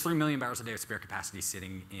 There's 3 million barrels a day of spare capacity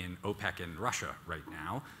sitting in OPEC and Russia right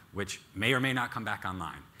now, which may or may not come back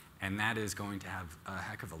online. And that is going to have a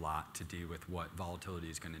heck of a lot to do with what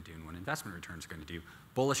volatility is going to do and what investment returns are going to do,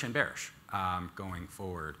 bullish and bearish going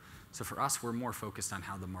forward. So for us, we're more focused on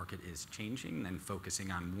how the market is changing than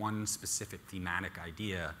focusing on one specific thematic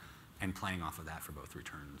idea and playing off of that for both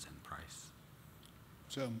returns and price.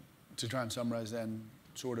 So to try and summarize then,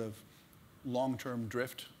 sort of long-term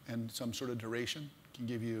drift and some sort of duration can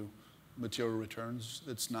give you material returns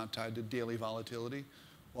that's not tied to daily volatility.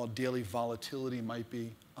 While daily volatility might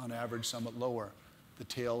be, on average, somewhat lower, the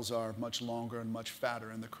tails are much longer and much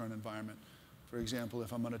fatter in the current environment. For example,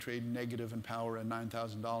 if I'm going to trade negative in power at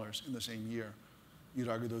 $9,000 in the same year, you'd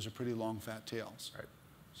argue those are pretty long, fat tails. Right.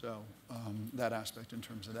 So that aspect in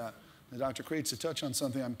terms of that. Now, Dr. Crates, to touch on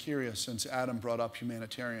something I'm curious, since Adam brought up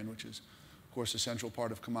humanitarian, which is, of course, a central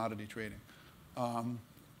part of commodity trading,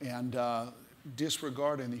 and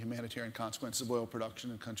disregarding the humanitarian consequences of oil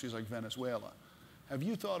production in countries like Venezuela, have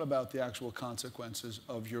you thought about the actual consequences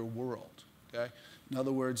of your world? Okay? In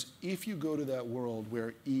other words, if you go to that world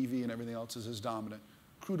where EV and everything else is as dominant,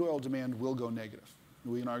 crude oil demand will go negative.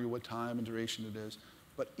 We can argue what time and duration it is,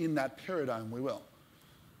 but in that paradigm, we will.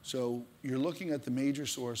 So you're looking at the major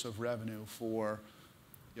source of revenue for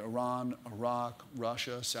Iran, Iraq,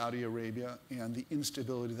 Russia, Saudi Arabia, and the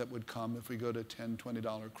instability that would come if we go to $10,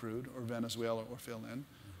 $20 crude, or Venezuela, or fill in,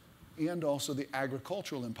 and also the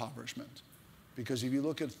agricultural impoverishment. Because if you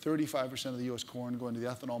look at 35% of the US corn going to the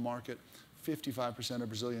ethanol market, 55% of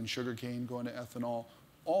Brazilian sugarcane going to ethanol,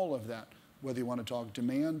 all of that, whether you want to talk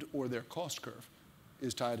demand or their cost curve,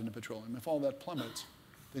 is tied into petroleum. If all that plummets,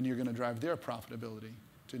 then you're going to drive their profitability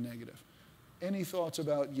to negative. Any thoughts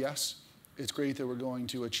about, yes, it's great that we're going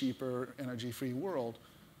to a cheaper, energy-free world,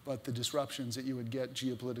 but the disruptions that you would get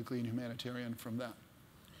geopolitically and humanitarian from that?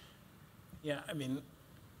 Yeah, I mean,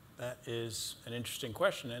 that is an interesting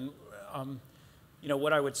question. And you know,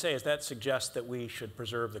 what I would say is that suggests that we should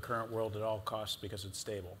preserve the current world at all costs because it's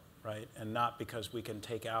stable, right? And not because we can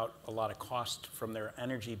take out a lot of cost from their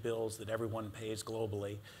energy bills that everyone pays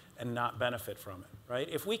globally and not benefit from it, right?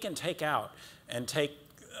 If we can take out and take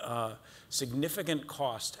significant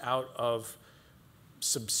cost out of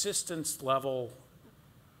subsistence level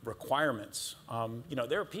requirements, you know,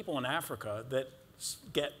 there are people in Africa that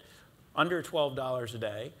get under $12 a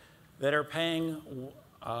day that are paying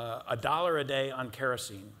 $1 a day on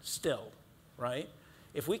kerosene still, right?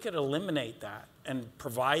 If we could eliminate that and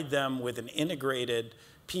provide them with an integrated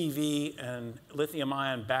PV and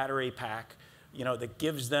lithium-ion battery pack, you know, that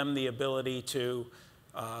gives them the ability to,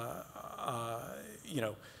 you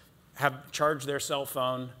know, charge their cell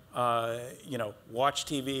phone, you know, watch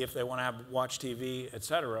TV if they want to watch TV, et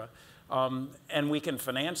cetera, and we can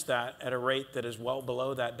finance that at a rate that is well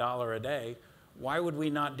below that $1 a day, why would we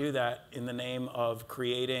not do that in the name of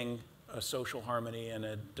creating a social harmony and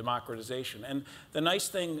a democratization? And the nice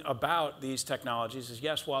thing about these technologies is,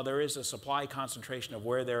 yes, while there is a supply concentration of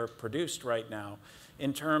where they're produced right now,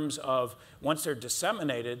 in terms of once they're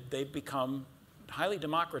disseminated, they've become highly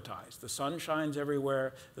democratized. The sun shines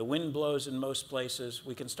everywhere, the wind blows in most places.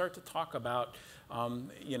 We can start to talk about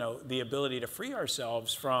you know, the ability to free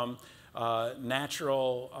ourselves from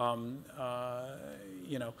natural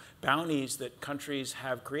you know, bounties that countries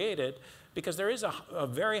have created, because there is a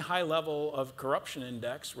very high level of corruption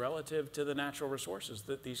index relative to the natural resources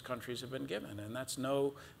that these countries have been given. And that's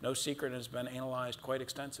no secret and has been analyzed quite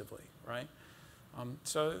extensively, right?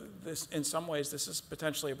 So this, in some ways, this is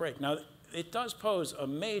potentially a break. Now, it does pose a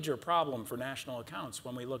major problem for national accounts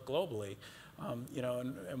when we look globally. You know,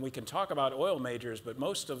 and we can talk about oil majors, but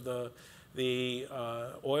most of the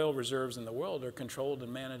oil reserves in the world are controlled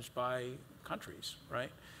and managed by countries,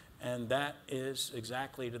 right? And that is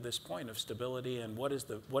exactly to this point of stability and what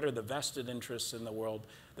are the vested interests in the world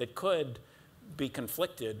that could be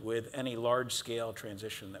conflicted with any large-scale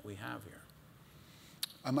transition that we have here.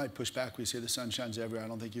 I might push back. We say the sun shines everywhere. I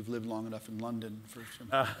don't think you've lived long enough in London for some.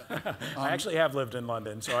 I actually have lived in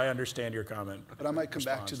London, so I understand your comment. But I might come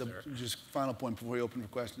back to the just final point before we open for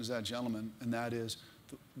questions, that gentleman, and that is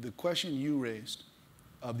the question you raised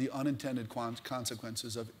of the unintended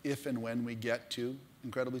consequences of if and when we get to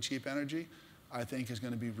incredibly cheap energy, I think is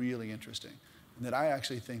going to be really interesting. And that I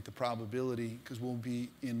actually think the probability, because we'll be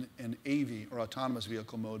in an AV or autonomous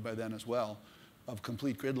vehicle mode by then as well, of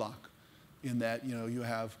complete gridlock, in that, you know, you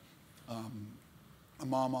have a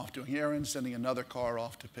mom off doing errands, sending another car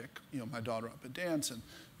off to pick, you know, my daughter up at dance and,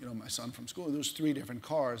 you know, my son from school. Those 3 different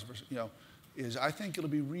cars, you know, I think it'll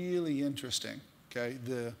be really interesting, okay,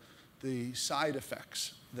 the side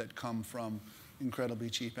effects that come from incredibly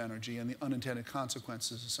cheap energy and the unintended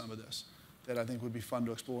consequences of some of this that I think would be fun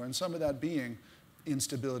to explore. And some of that being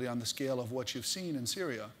instability on the scale of what you've seen in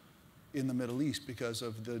Syria, in the Middle East, because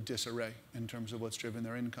of the disarray in terms of what's driven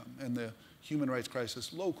their income and the human rights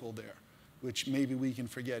crisis local there, which maybe we can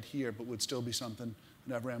forget here, but would still be something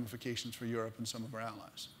and have ramifications for Europe and some of our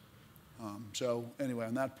allies. So anyway,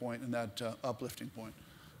 on that point and that uplifting point.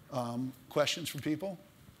 Questions from people?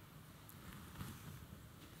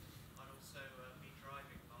 I'd also be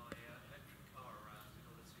driving my electric car around in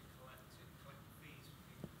order to collect fees from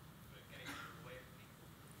people for getting out of the way of people,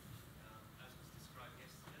 as was described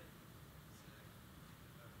yesterday.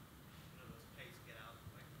 So, in other words, pay to get out of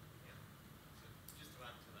the way. Yeah. So just to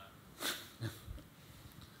add to that.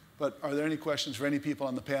 But are there any questions for any people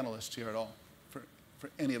on the panelists here at all? For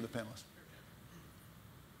any of the panelists?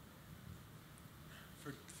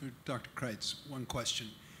 For Dr. Kreitz, one question,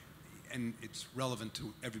 and it's relevant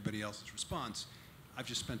to everybody else's response. I've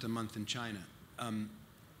just spent a month in China.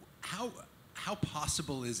 How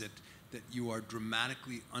possible is it that you are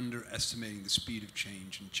dramatically underestimating the speed of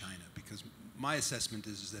change in China? Because my assessment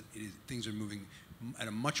is that things are moving at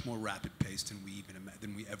a much more rapid pace than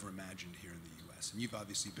we ever imagined here in the U.S. And you've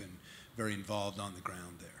obviously been very involved on the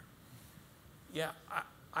ground there. Yeah,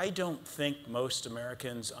 I don't think most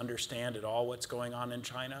Americans understand at all what's going on in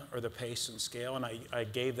China or the pace and scale. And I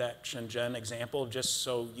gave that Shenzhen example just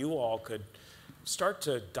so you all could start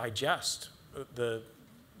to digest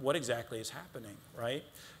what exactly is happening, right?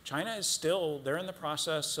 China is still, they're in the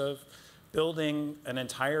process of building an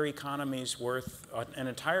entire economy's worth, an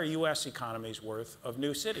entire U.S. economy's worth of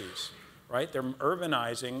new cities, right? They're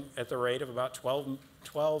urbanizing at the rate of about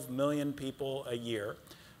 12 million people a year,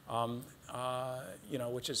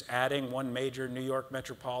 which is adding one major New York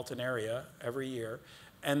metropolitan area every year.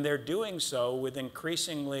 And they're doing so with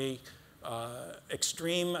increasingly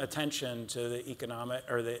extreme attention to the economic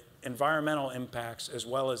or the environmental impacts as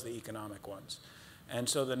well as the economic ones. And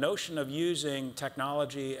so the notion of using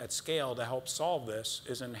technology at scale to help solve this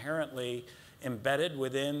is inherently embedded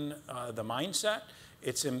within the mindset.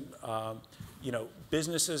 It's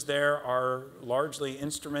businesses there are largely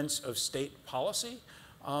instruments of state policy.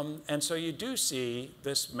 And so you do see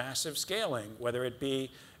this massive scaling, whether it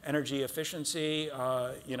be energy efficiency,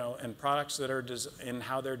 and products that are in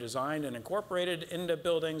how they're designed and incorporated into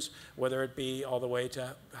buildings, whether it be all the way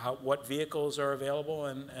to what vehicles are available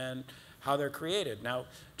and how they're created. Now,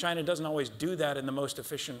 China doesn't always do that in the most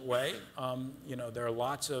efficient way. There are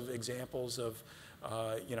lots of examples of,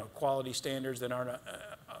 quality standards that aren't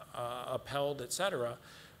upheld, et cetera.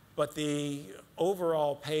 But the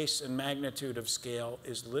overall pace and magnitude of scale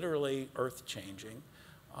is literally earth-changing.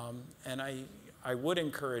 And I would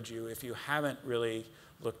encourage you, if you haven't really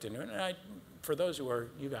looked into it, and for those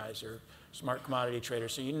you guys are smart commodity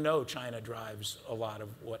traders, so you know China drives a lot of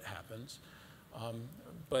what happens.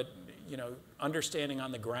 But understanding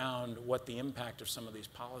on the ground what the impact of some of these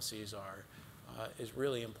policies are is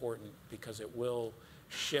really important because it will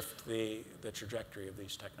shift the trajectory of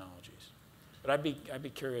these technologies. But I'd be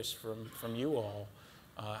curious from you all,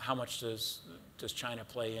 how much does China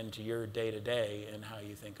play into your day-to-day and how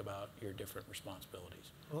you think about your different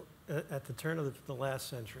responsibilities? Well, at the turn of the last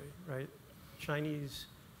century, right, Chinese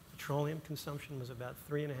petroleum consumption was about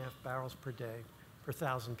 3.5 barrels per day per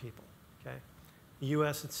 1,000 people, okay? The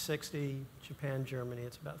US, it's 60, Japan, Germany,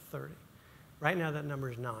 it's about 30. Right now, that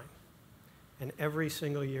number is 9. And every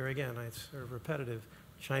single year, again, it's sort of repetitive,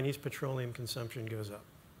 Chinese petroleum consumption goes up.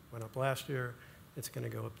 Went up last year, it's going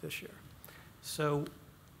to go up this year. So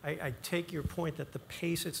I take your point that the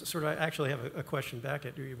pace, it's sort of, I actually have a question back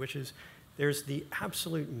at you, which is there's the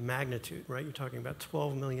absolute magnitude, right? You're talking about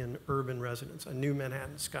 12 million urban residents, a new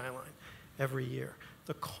Manhattan skyline every year.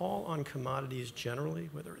 The call on commodities generally,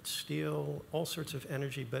 whether it's steel, all sorts of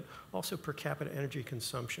energy, but also per capita energy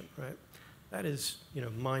consumption, right? That is,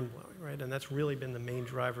 mind-blowing, right? And that's really been the main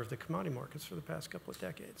driver of the commodity markets for the past couple of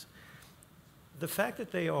decades. The fact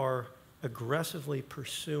that they are aggressively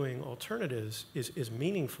pursuing alternatives is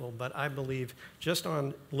meaningful, but I believe just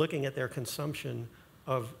on looking at their consumption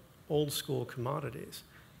of old school commodities,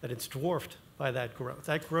 that it's dwarfed by that growth.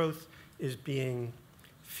 That growth is being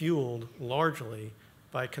fueled largely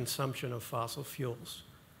by consumption of fossil fuels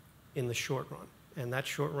in the short run. And that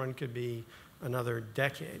short run could be another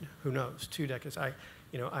decade, who knows, 2 decades. I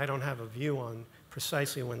don't have a view on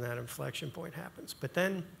precisely when that inflection point happens. But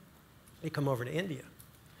then they come over to India.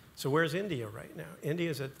 So where's India right now?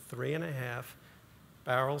 India's at 3.5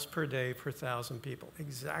 barrels per day per 1,000 people,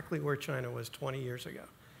 exactly where China was 20 years ago.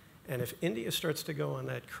 And if India starts to go on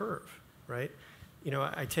that curve, right,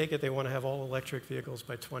 I take it they want to have all electric vehicles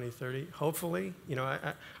by 2030. Hopefully,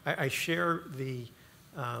 I share the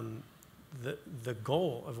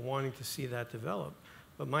goal of wanting to see that develop.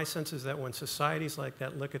 But my sense is that when societies like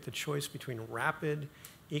that look at the choice between rapid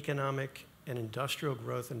economic and industrial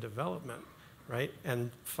growth and development, right,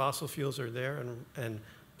 and fossil fuels are there and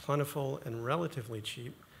plentiful and relatively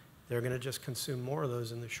cheap, they're going to just consume more of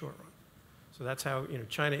those in the short run. So that's how,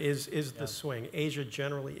 China is the swing. Asia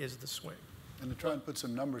generally is the swing. And to try and put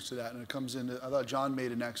some numbers to that, and it comes into, I thought John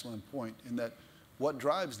made an excellent point in that what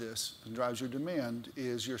drives this and drives your demand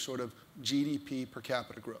is your sort of GDP per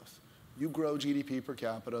capita growth. You grow GDP per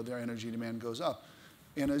capita, their energy demand goes up.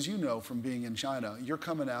 And as you know from being in China, you're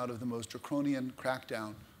coming out of the most draconian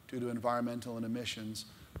crackdown due to environmental and emissions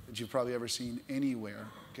that you've probably ever seen anywhere,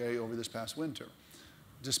 okay, over this past winter.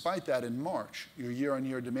 Despite that, in March, your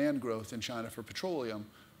year-on-year demand growth in China for petroleum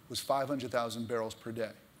was 500,000 barrels per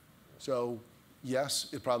day. So yes,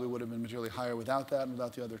 it probably would have been materially higher without that and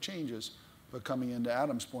without the other changes. But coming into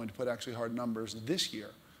Adam's point, to put actually hard numbers this year,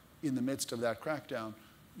 in the midst of that crackdown,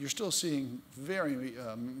 you're still seeing very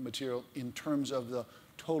material in terms of the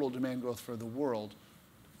total demand growth for the world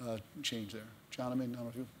change there. John, I don't know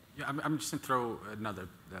if you... Yeah, I'm just going to throw another,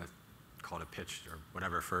 call it a pitch or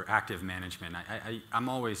whatever, for active management. I'm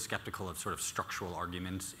always skeptical of sort of structural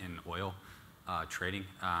arguments in oil trading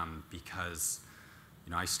because,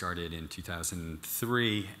 I started in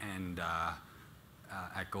 2003 and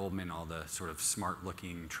at Goldman, all the sort of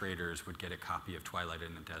smart-looking traders would get a copy of Twilight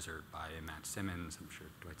in the Desert by Matt Simmons. I'm sure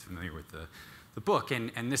Dwight's familiar with the book.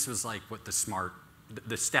 And this was like what the smart,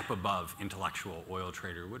 the step above intellectual oil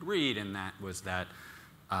trader would read, and that was that,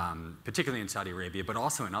 particularly in Saudi Arabia, but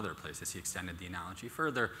also in other places, he extended the analogy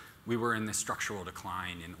further, we were in this structural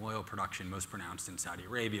decline in oil production, most pronounced in Saudi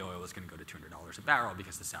Arabia. Oil was going to go to $200 a barrel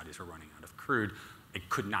because the Saudis were running out of crude. It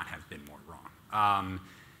could not have been more wrong.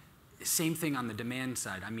 Same thing on the demand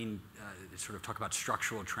side. I mean, sort of talk about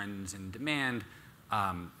structural trends in demand.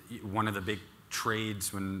 One of the big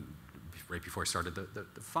trades right before I started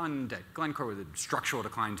the fund at Glencore were the structural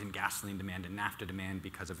declines in gasoline demand and naphtha demand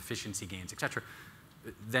because of efficiency gains, et cetera.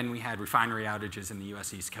 Then we had refinery outages in the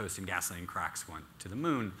US East Coast and gasoline cracks went to the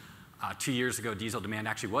moon. 2 years ago, diesel demand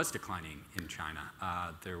actually was declining in China.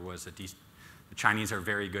 The Chinese are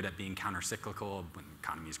very good at being counter-cyclical. When the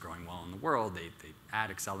economy is growing well in the world, they add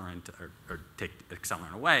accelerant or take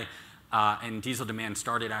accelerant away. And diesel demand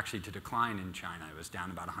started actually to decline in China. It was down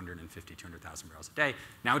about 150, 200,000 barrels a day.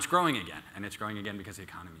 Now it's growing again, and it's growing again because the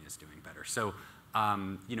economy is doing better. So,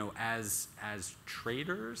 as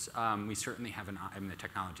traders, we certainly have an eye. I mean, the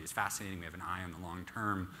technology is fascinating. We have an eye on the long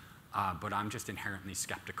term, but I'm just inherently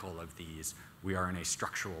skeptical of these. We are in a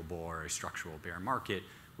structural bull or a structural bear market,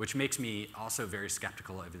 which makes me also very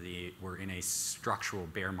skeptical of we're in a structural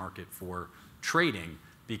bear market for trading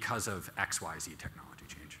because of XYZ technology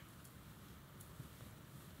change.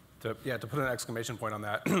 To put an exclamation point on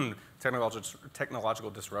that, technological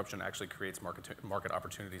disruption actually creates market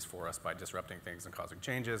opportunities for us by disrupting things and causing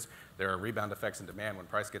changes. There are rebound effects in demand when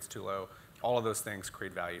price gets too low. All of those things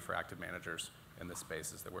create value for active managers in the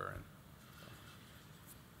spaces that we're in.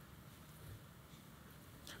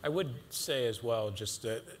 I would say as well, just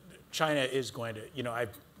China is going to,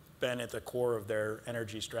 I've been at the core of their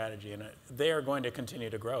energy strategy, and they are going to continue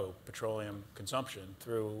to grow petroleum consumption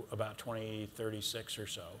through about 2036 or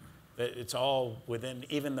so. It's all within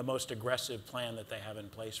even the most aggressive plan that they have in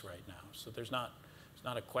place right now. So there's not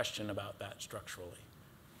a question about that structurally,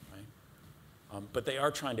 right? But they are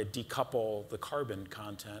trying to decouple the carbon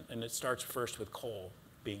content, and it starts first with coal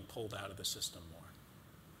being pulled out of the system more.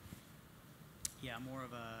 Yeah, more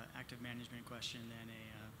of an active management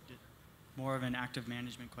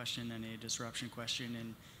question than a disruption question,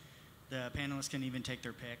 and the panelists can even take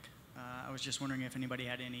their pick. I was just wondering if anybody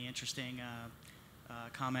had any interesting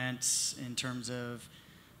comments in terms of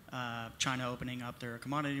China opening up their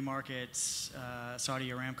commodity markets, Saudi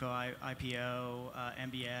Aramco IPO,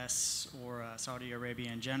 MBS, or Saudi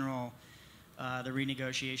Arabia in general, the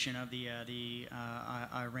renegotiation of the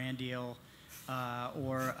Iran deal,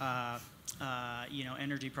 or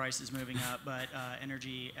energy prices moving up, but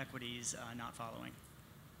energy equities not following.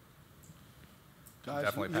 Guys,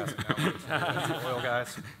 Definitely passing that one. Oil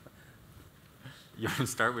guys. You want to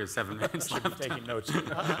start with 7 minutes left? I'm taking notes.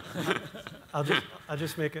 I'll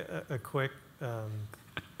just make a quick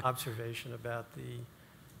observation about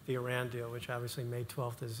the Iran deal, which obviously May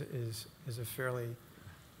 12th is a fairly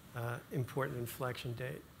important inflection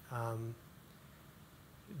date.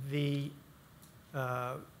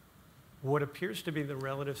 What appears to be the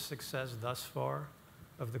relative success thus far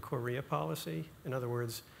of the Korea policy, in other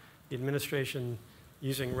words, the administration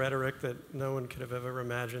using rhetoric that no one could have ever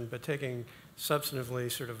imagined, but taking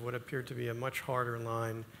substantively sort of what appeared to be a much harder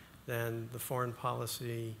line than the foreign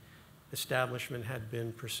policy establishment had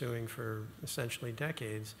been pursuing for essentially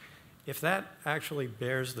decades. If that actually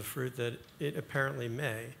bears the fruit that it apparently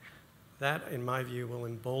may, that, in my view, will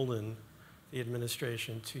embolden the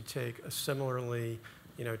administration to take a similarly,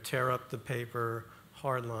 tear up the paper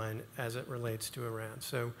hard line as it relates to Iran.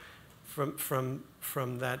 So from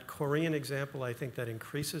that Korean example, I think that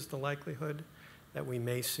increases the likelihood that we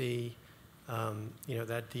may see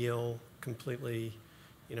that deal completely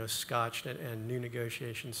scotched and new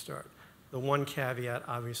negotiations start. The one caveat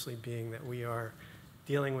obviously being that we are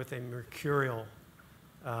dealing with a mercurial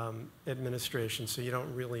administration, so you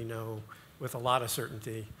don't really know with a lot of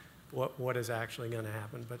certainty what is actually going to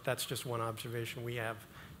happen. But that's just one observation we have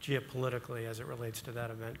geopolitically as it relates to that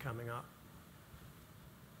event coming up.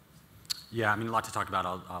 Yeah, I mean, a lot to talk about.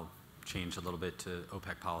 I'll change a little bit to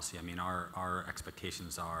OPEC policy. I mean, our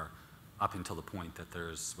expectations are up until the point that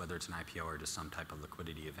there's, whether it's an IPO or just some type of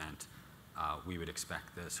liquidity event, we would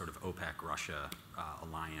expect the sort of OPEC-Russia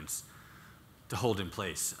alliance to hold in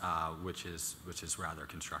place, which is rather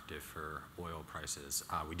constructive for oil prices.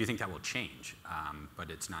 We do think that will change, but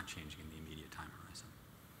it's not changing in the immediate time horizon.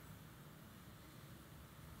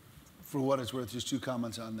 For what it's worth, just two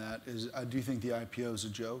comments on that is I do think the IPO is a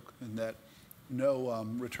joke, and that no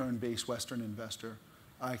return-based Western investor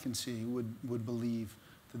I can see would believe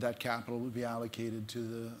that capital would be allocated to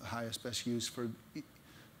the highest, best use for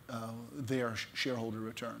their shareholder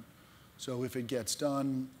return. So if it gets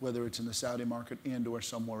done, whether it's in the Saudi market and or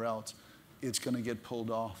somewhere else, it's going to get pulled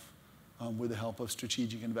off with the help of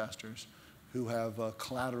strategic investors who have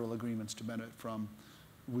collateral agreements to benefit from,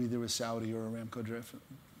 either with Saudi or Aramco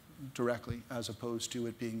directly, as opposed to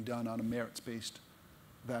it being done on a merits-based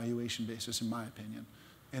valuation basis, in my opinion.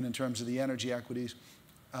 And in terms of the energy equities,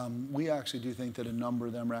 we actually do think that a number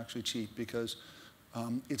of them are actually cheap, because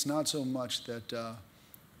it's not so much that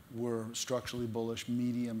we're structurally bullish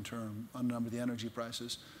medium term on a number of the energy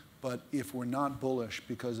prices, but if we're not bullish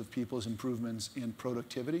because of people's improvements in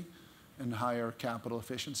productivity and higher capital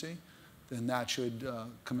efficiency, then that should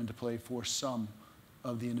come into play for some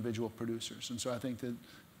of the individual producers. And so I think that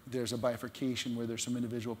there's a bifurcation where there's some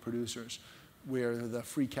individual producers where the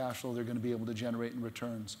free cash flow they're going to be able to generate in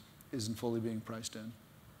returns isn't fully being priced in.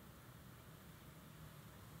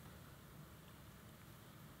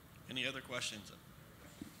 Any other questions?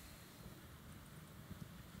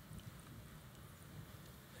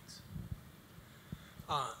 Thanks.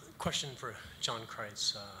 Question for John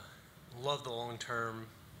Kreitz. Love the long-term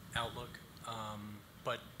outlook,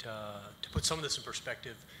 but to put some of this in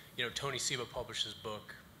perspective, you know, Tony Seba published his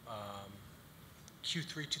book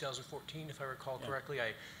Q3 2014, if I recall correctly.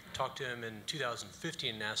 I talked to him in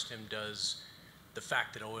 2015 and asked him, does the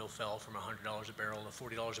fact that oil fell from $100 a barrel to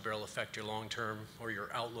 $40 a barrel affect your long-term or your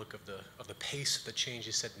outlook of the pace of the change?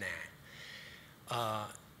 He said, nah.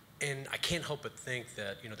 And I can't help but think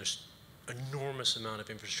that, you know, there's enormous amount of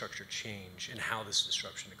infrastructure change in how this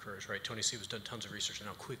disruption occurs, right? Tony Seba's done tons of research on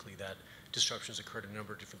how quickly that disruption has occurred in a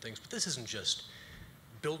number of different things. But this isn't just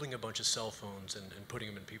building a bunch of cell phones and putting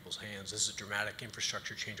them in people's hands. This is a dramatic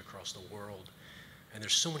infrastructure change across the world. And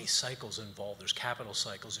there's so many cycles involved. There's capital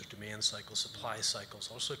cycles, there's demand cycles, supply cycles,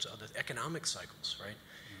 all sorts of other economic cycles, right?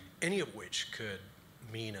 Any of which could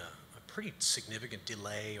mean a pretty significant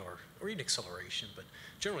delay or even acceleration, but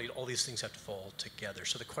generally all these things have to fall together.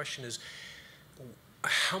 So the question is,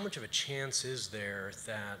 how much of a chance is there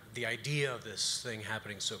that the idea of this thing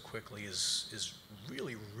happening so quickly is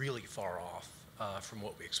really, really far off from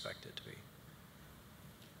what we expect it to be?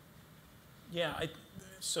 Yeah,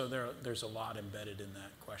 so there's a lot embedded in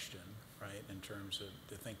that question, right, in terms of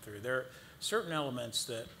to think through. There are certain elements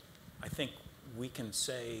that I think we can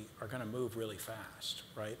say are going to move really fast,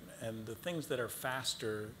 right? And the things that are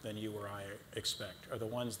faster than you or I expect are the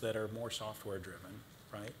ones that are more software driven,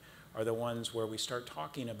 right? Are the ones where we start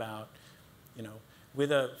talking about, you know,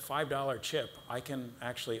 with a $5 chip, I can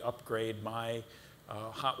actually upgrade my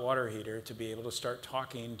hot water heater to be able to start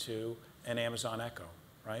talking to an Amazon Echo,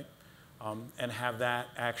 right? And have that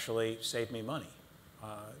actually save me money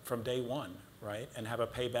from day one, right? And have a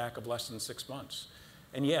payback of less than 6 months.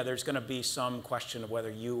 And yeah, there's going to be some question of whether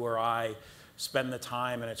you or I spend the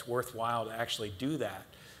time and it's worthwhile to actually do that.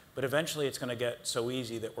 But eventually it's going to get so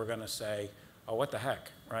easy that we're going to say, oh, what the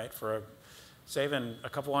heck, right? For saving a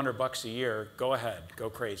couple $100 a year, go ahead, go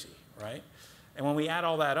crazy, right? And when we add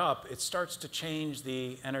all that up, it starts to change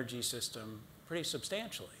the energy system pretty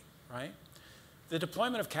substantially, right? The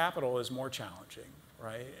deployment of capital is more challenging,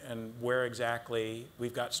 right? And where exactly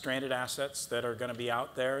we've got stranded assets that are going to be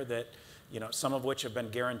out there that, you know, some of which have been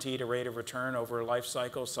guaranteed a rate of return over a life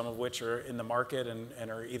cycle, some of which are in the market and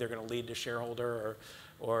are either going to lead to shareholder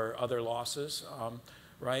or other losses,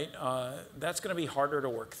 right? That's going to be harder to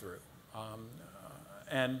work through.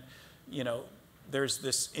 And, you know, there's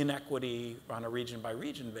this inequity on a region by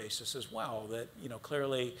region basis as well that, you know,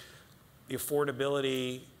 clearly the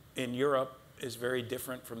affordability in Europe is very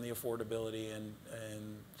different from the affordability in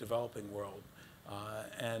developing world.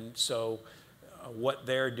 And so what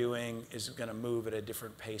they're doing is going to move at a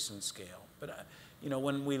different pace and scale. But, you know,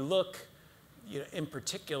 when we look, you know, in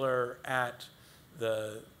particular at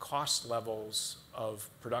the cost levels of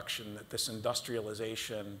production that this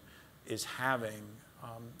industrialization is having,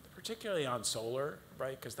 particularly on solar,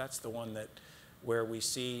 right? Because that's the one that where we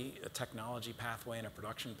see a technology pathway and a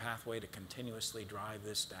production pathway to continuously drive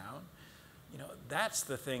this down. You know, that's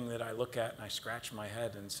the thing that I look at and I scratch my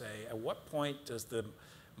head and say, at what point does the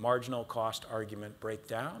marginal cost argument break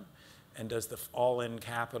down? And does the all-in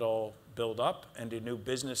capital build up? And do new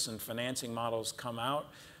business and financing models come out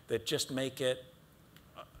that just make it,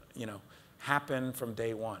 you know, happen from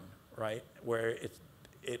day one, right? Where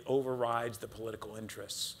it overrides the political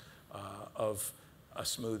interests of a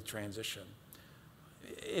smooth transition.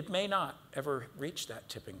 It may not ever reach that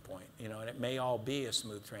tipping point, you know, and it may all be a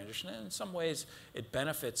smooth transition. And in some ways, it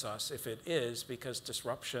benefits us if it is, because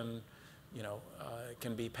disruption, you know,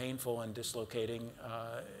 can be painful and dislocating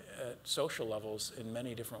at social levels in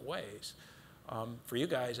many different ways. For you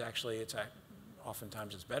guys, actually,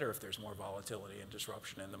 oftentimes it's better if there's more volatility and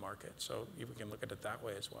disruption in the market. So we can look at it that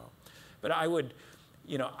way as well. But I would,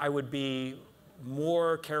 you know, I would be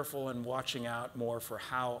more careful and watching out more for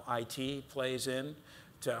how IT plays in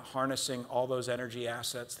to harnessing all those energy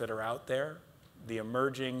assets that are out there. The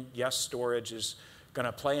emerging, yes, storage is going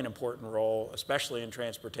to play an important role, especially in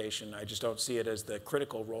transportation. I just don't see it as the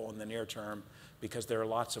critical role in the near term because there are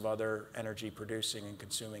lots of other energy producing and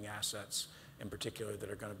consuming assets in particular that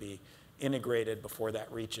are going to be integrated before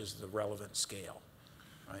that reaches the relevant scale,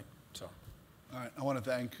 right? So. All right, I want to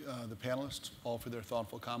thank the panelists all for their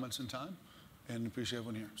thoughtful comments and time, and appreciate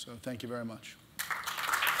everyone here. So thank you very much.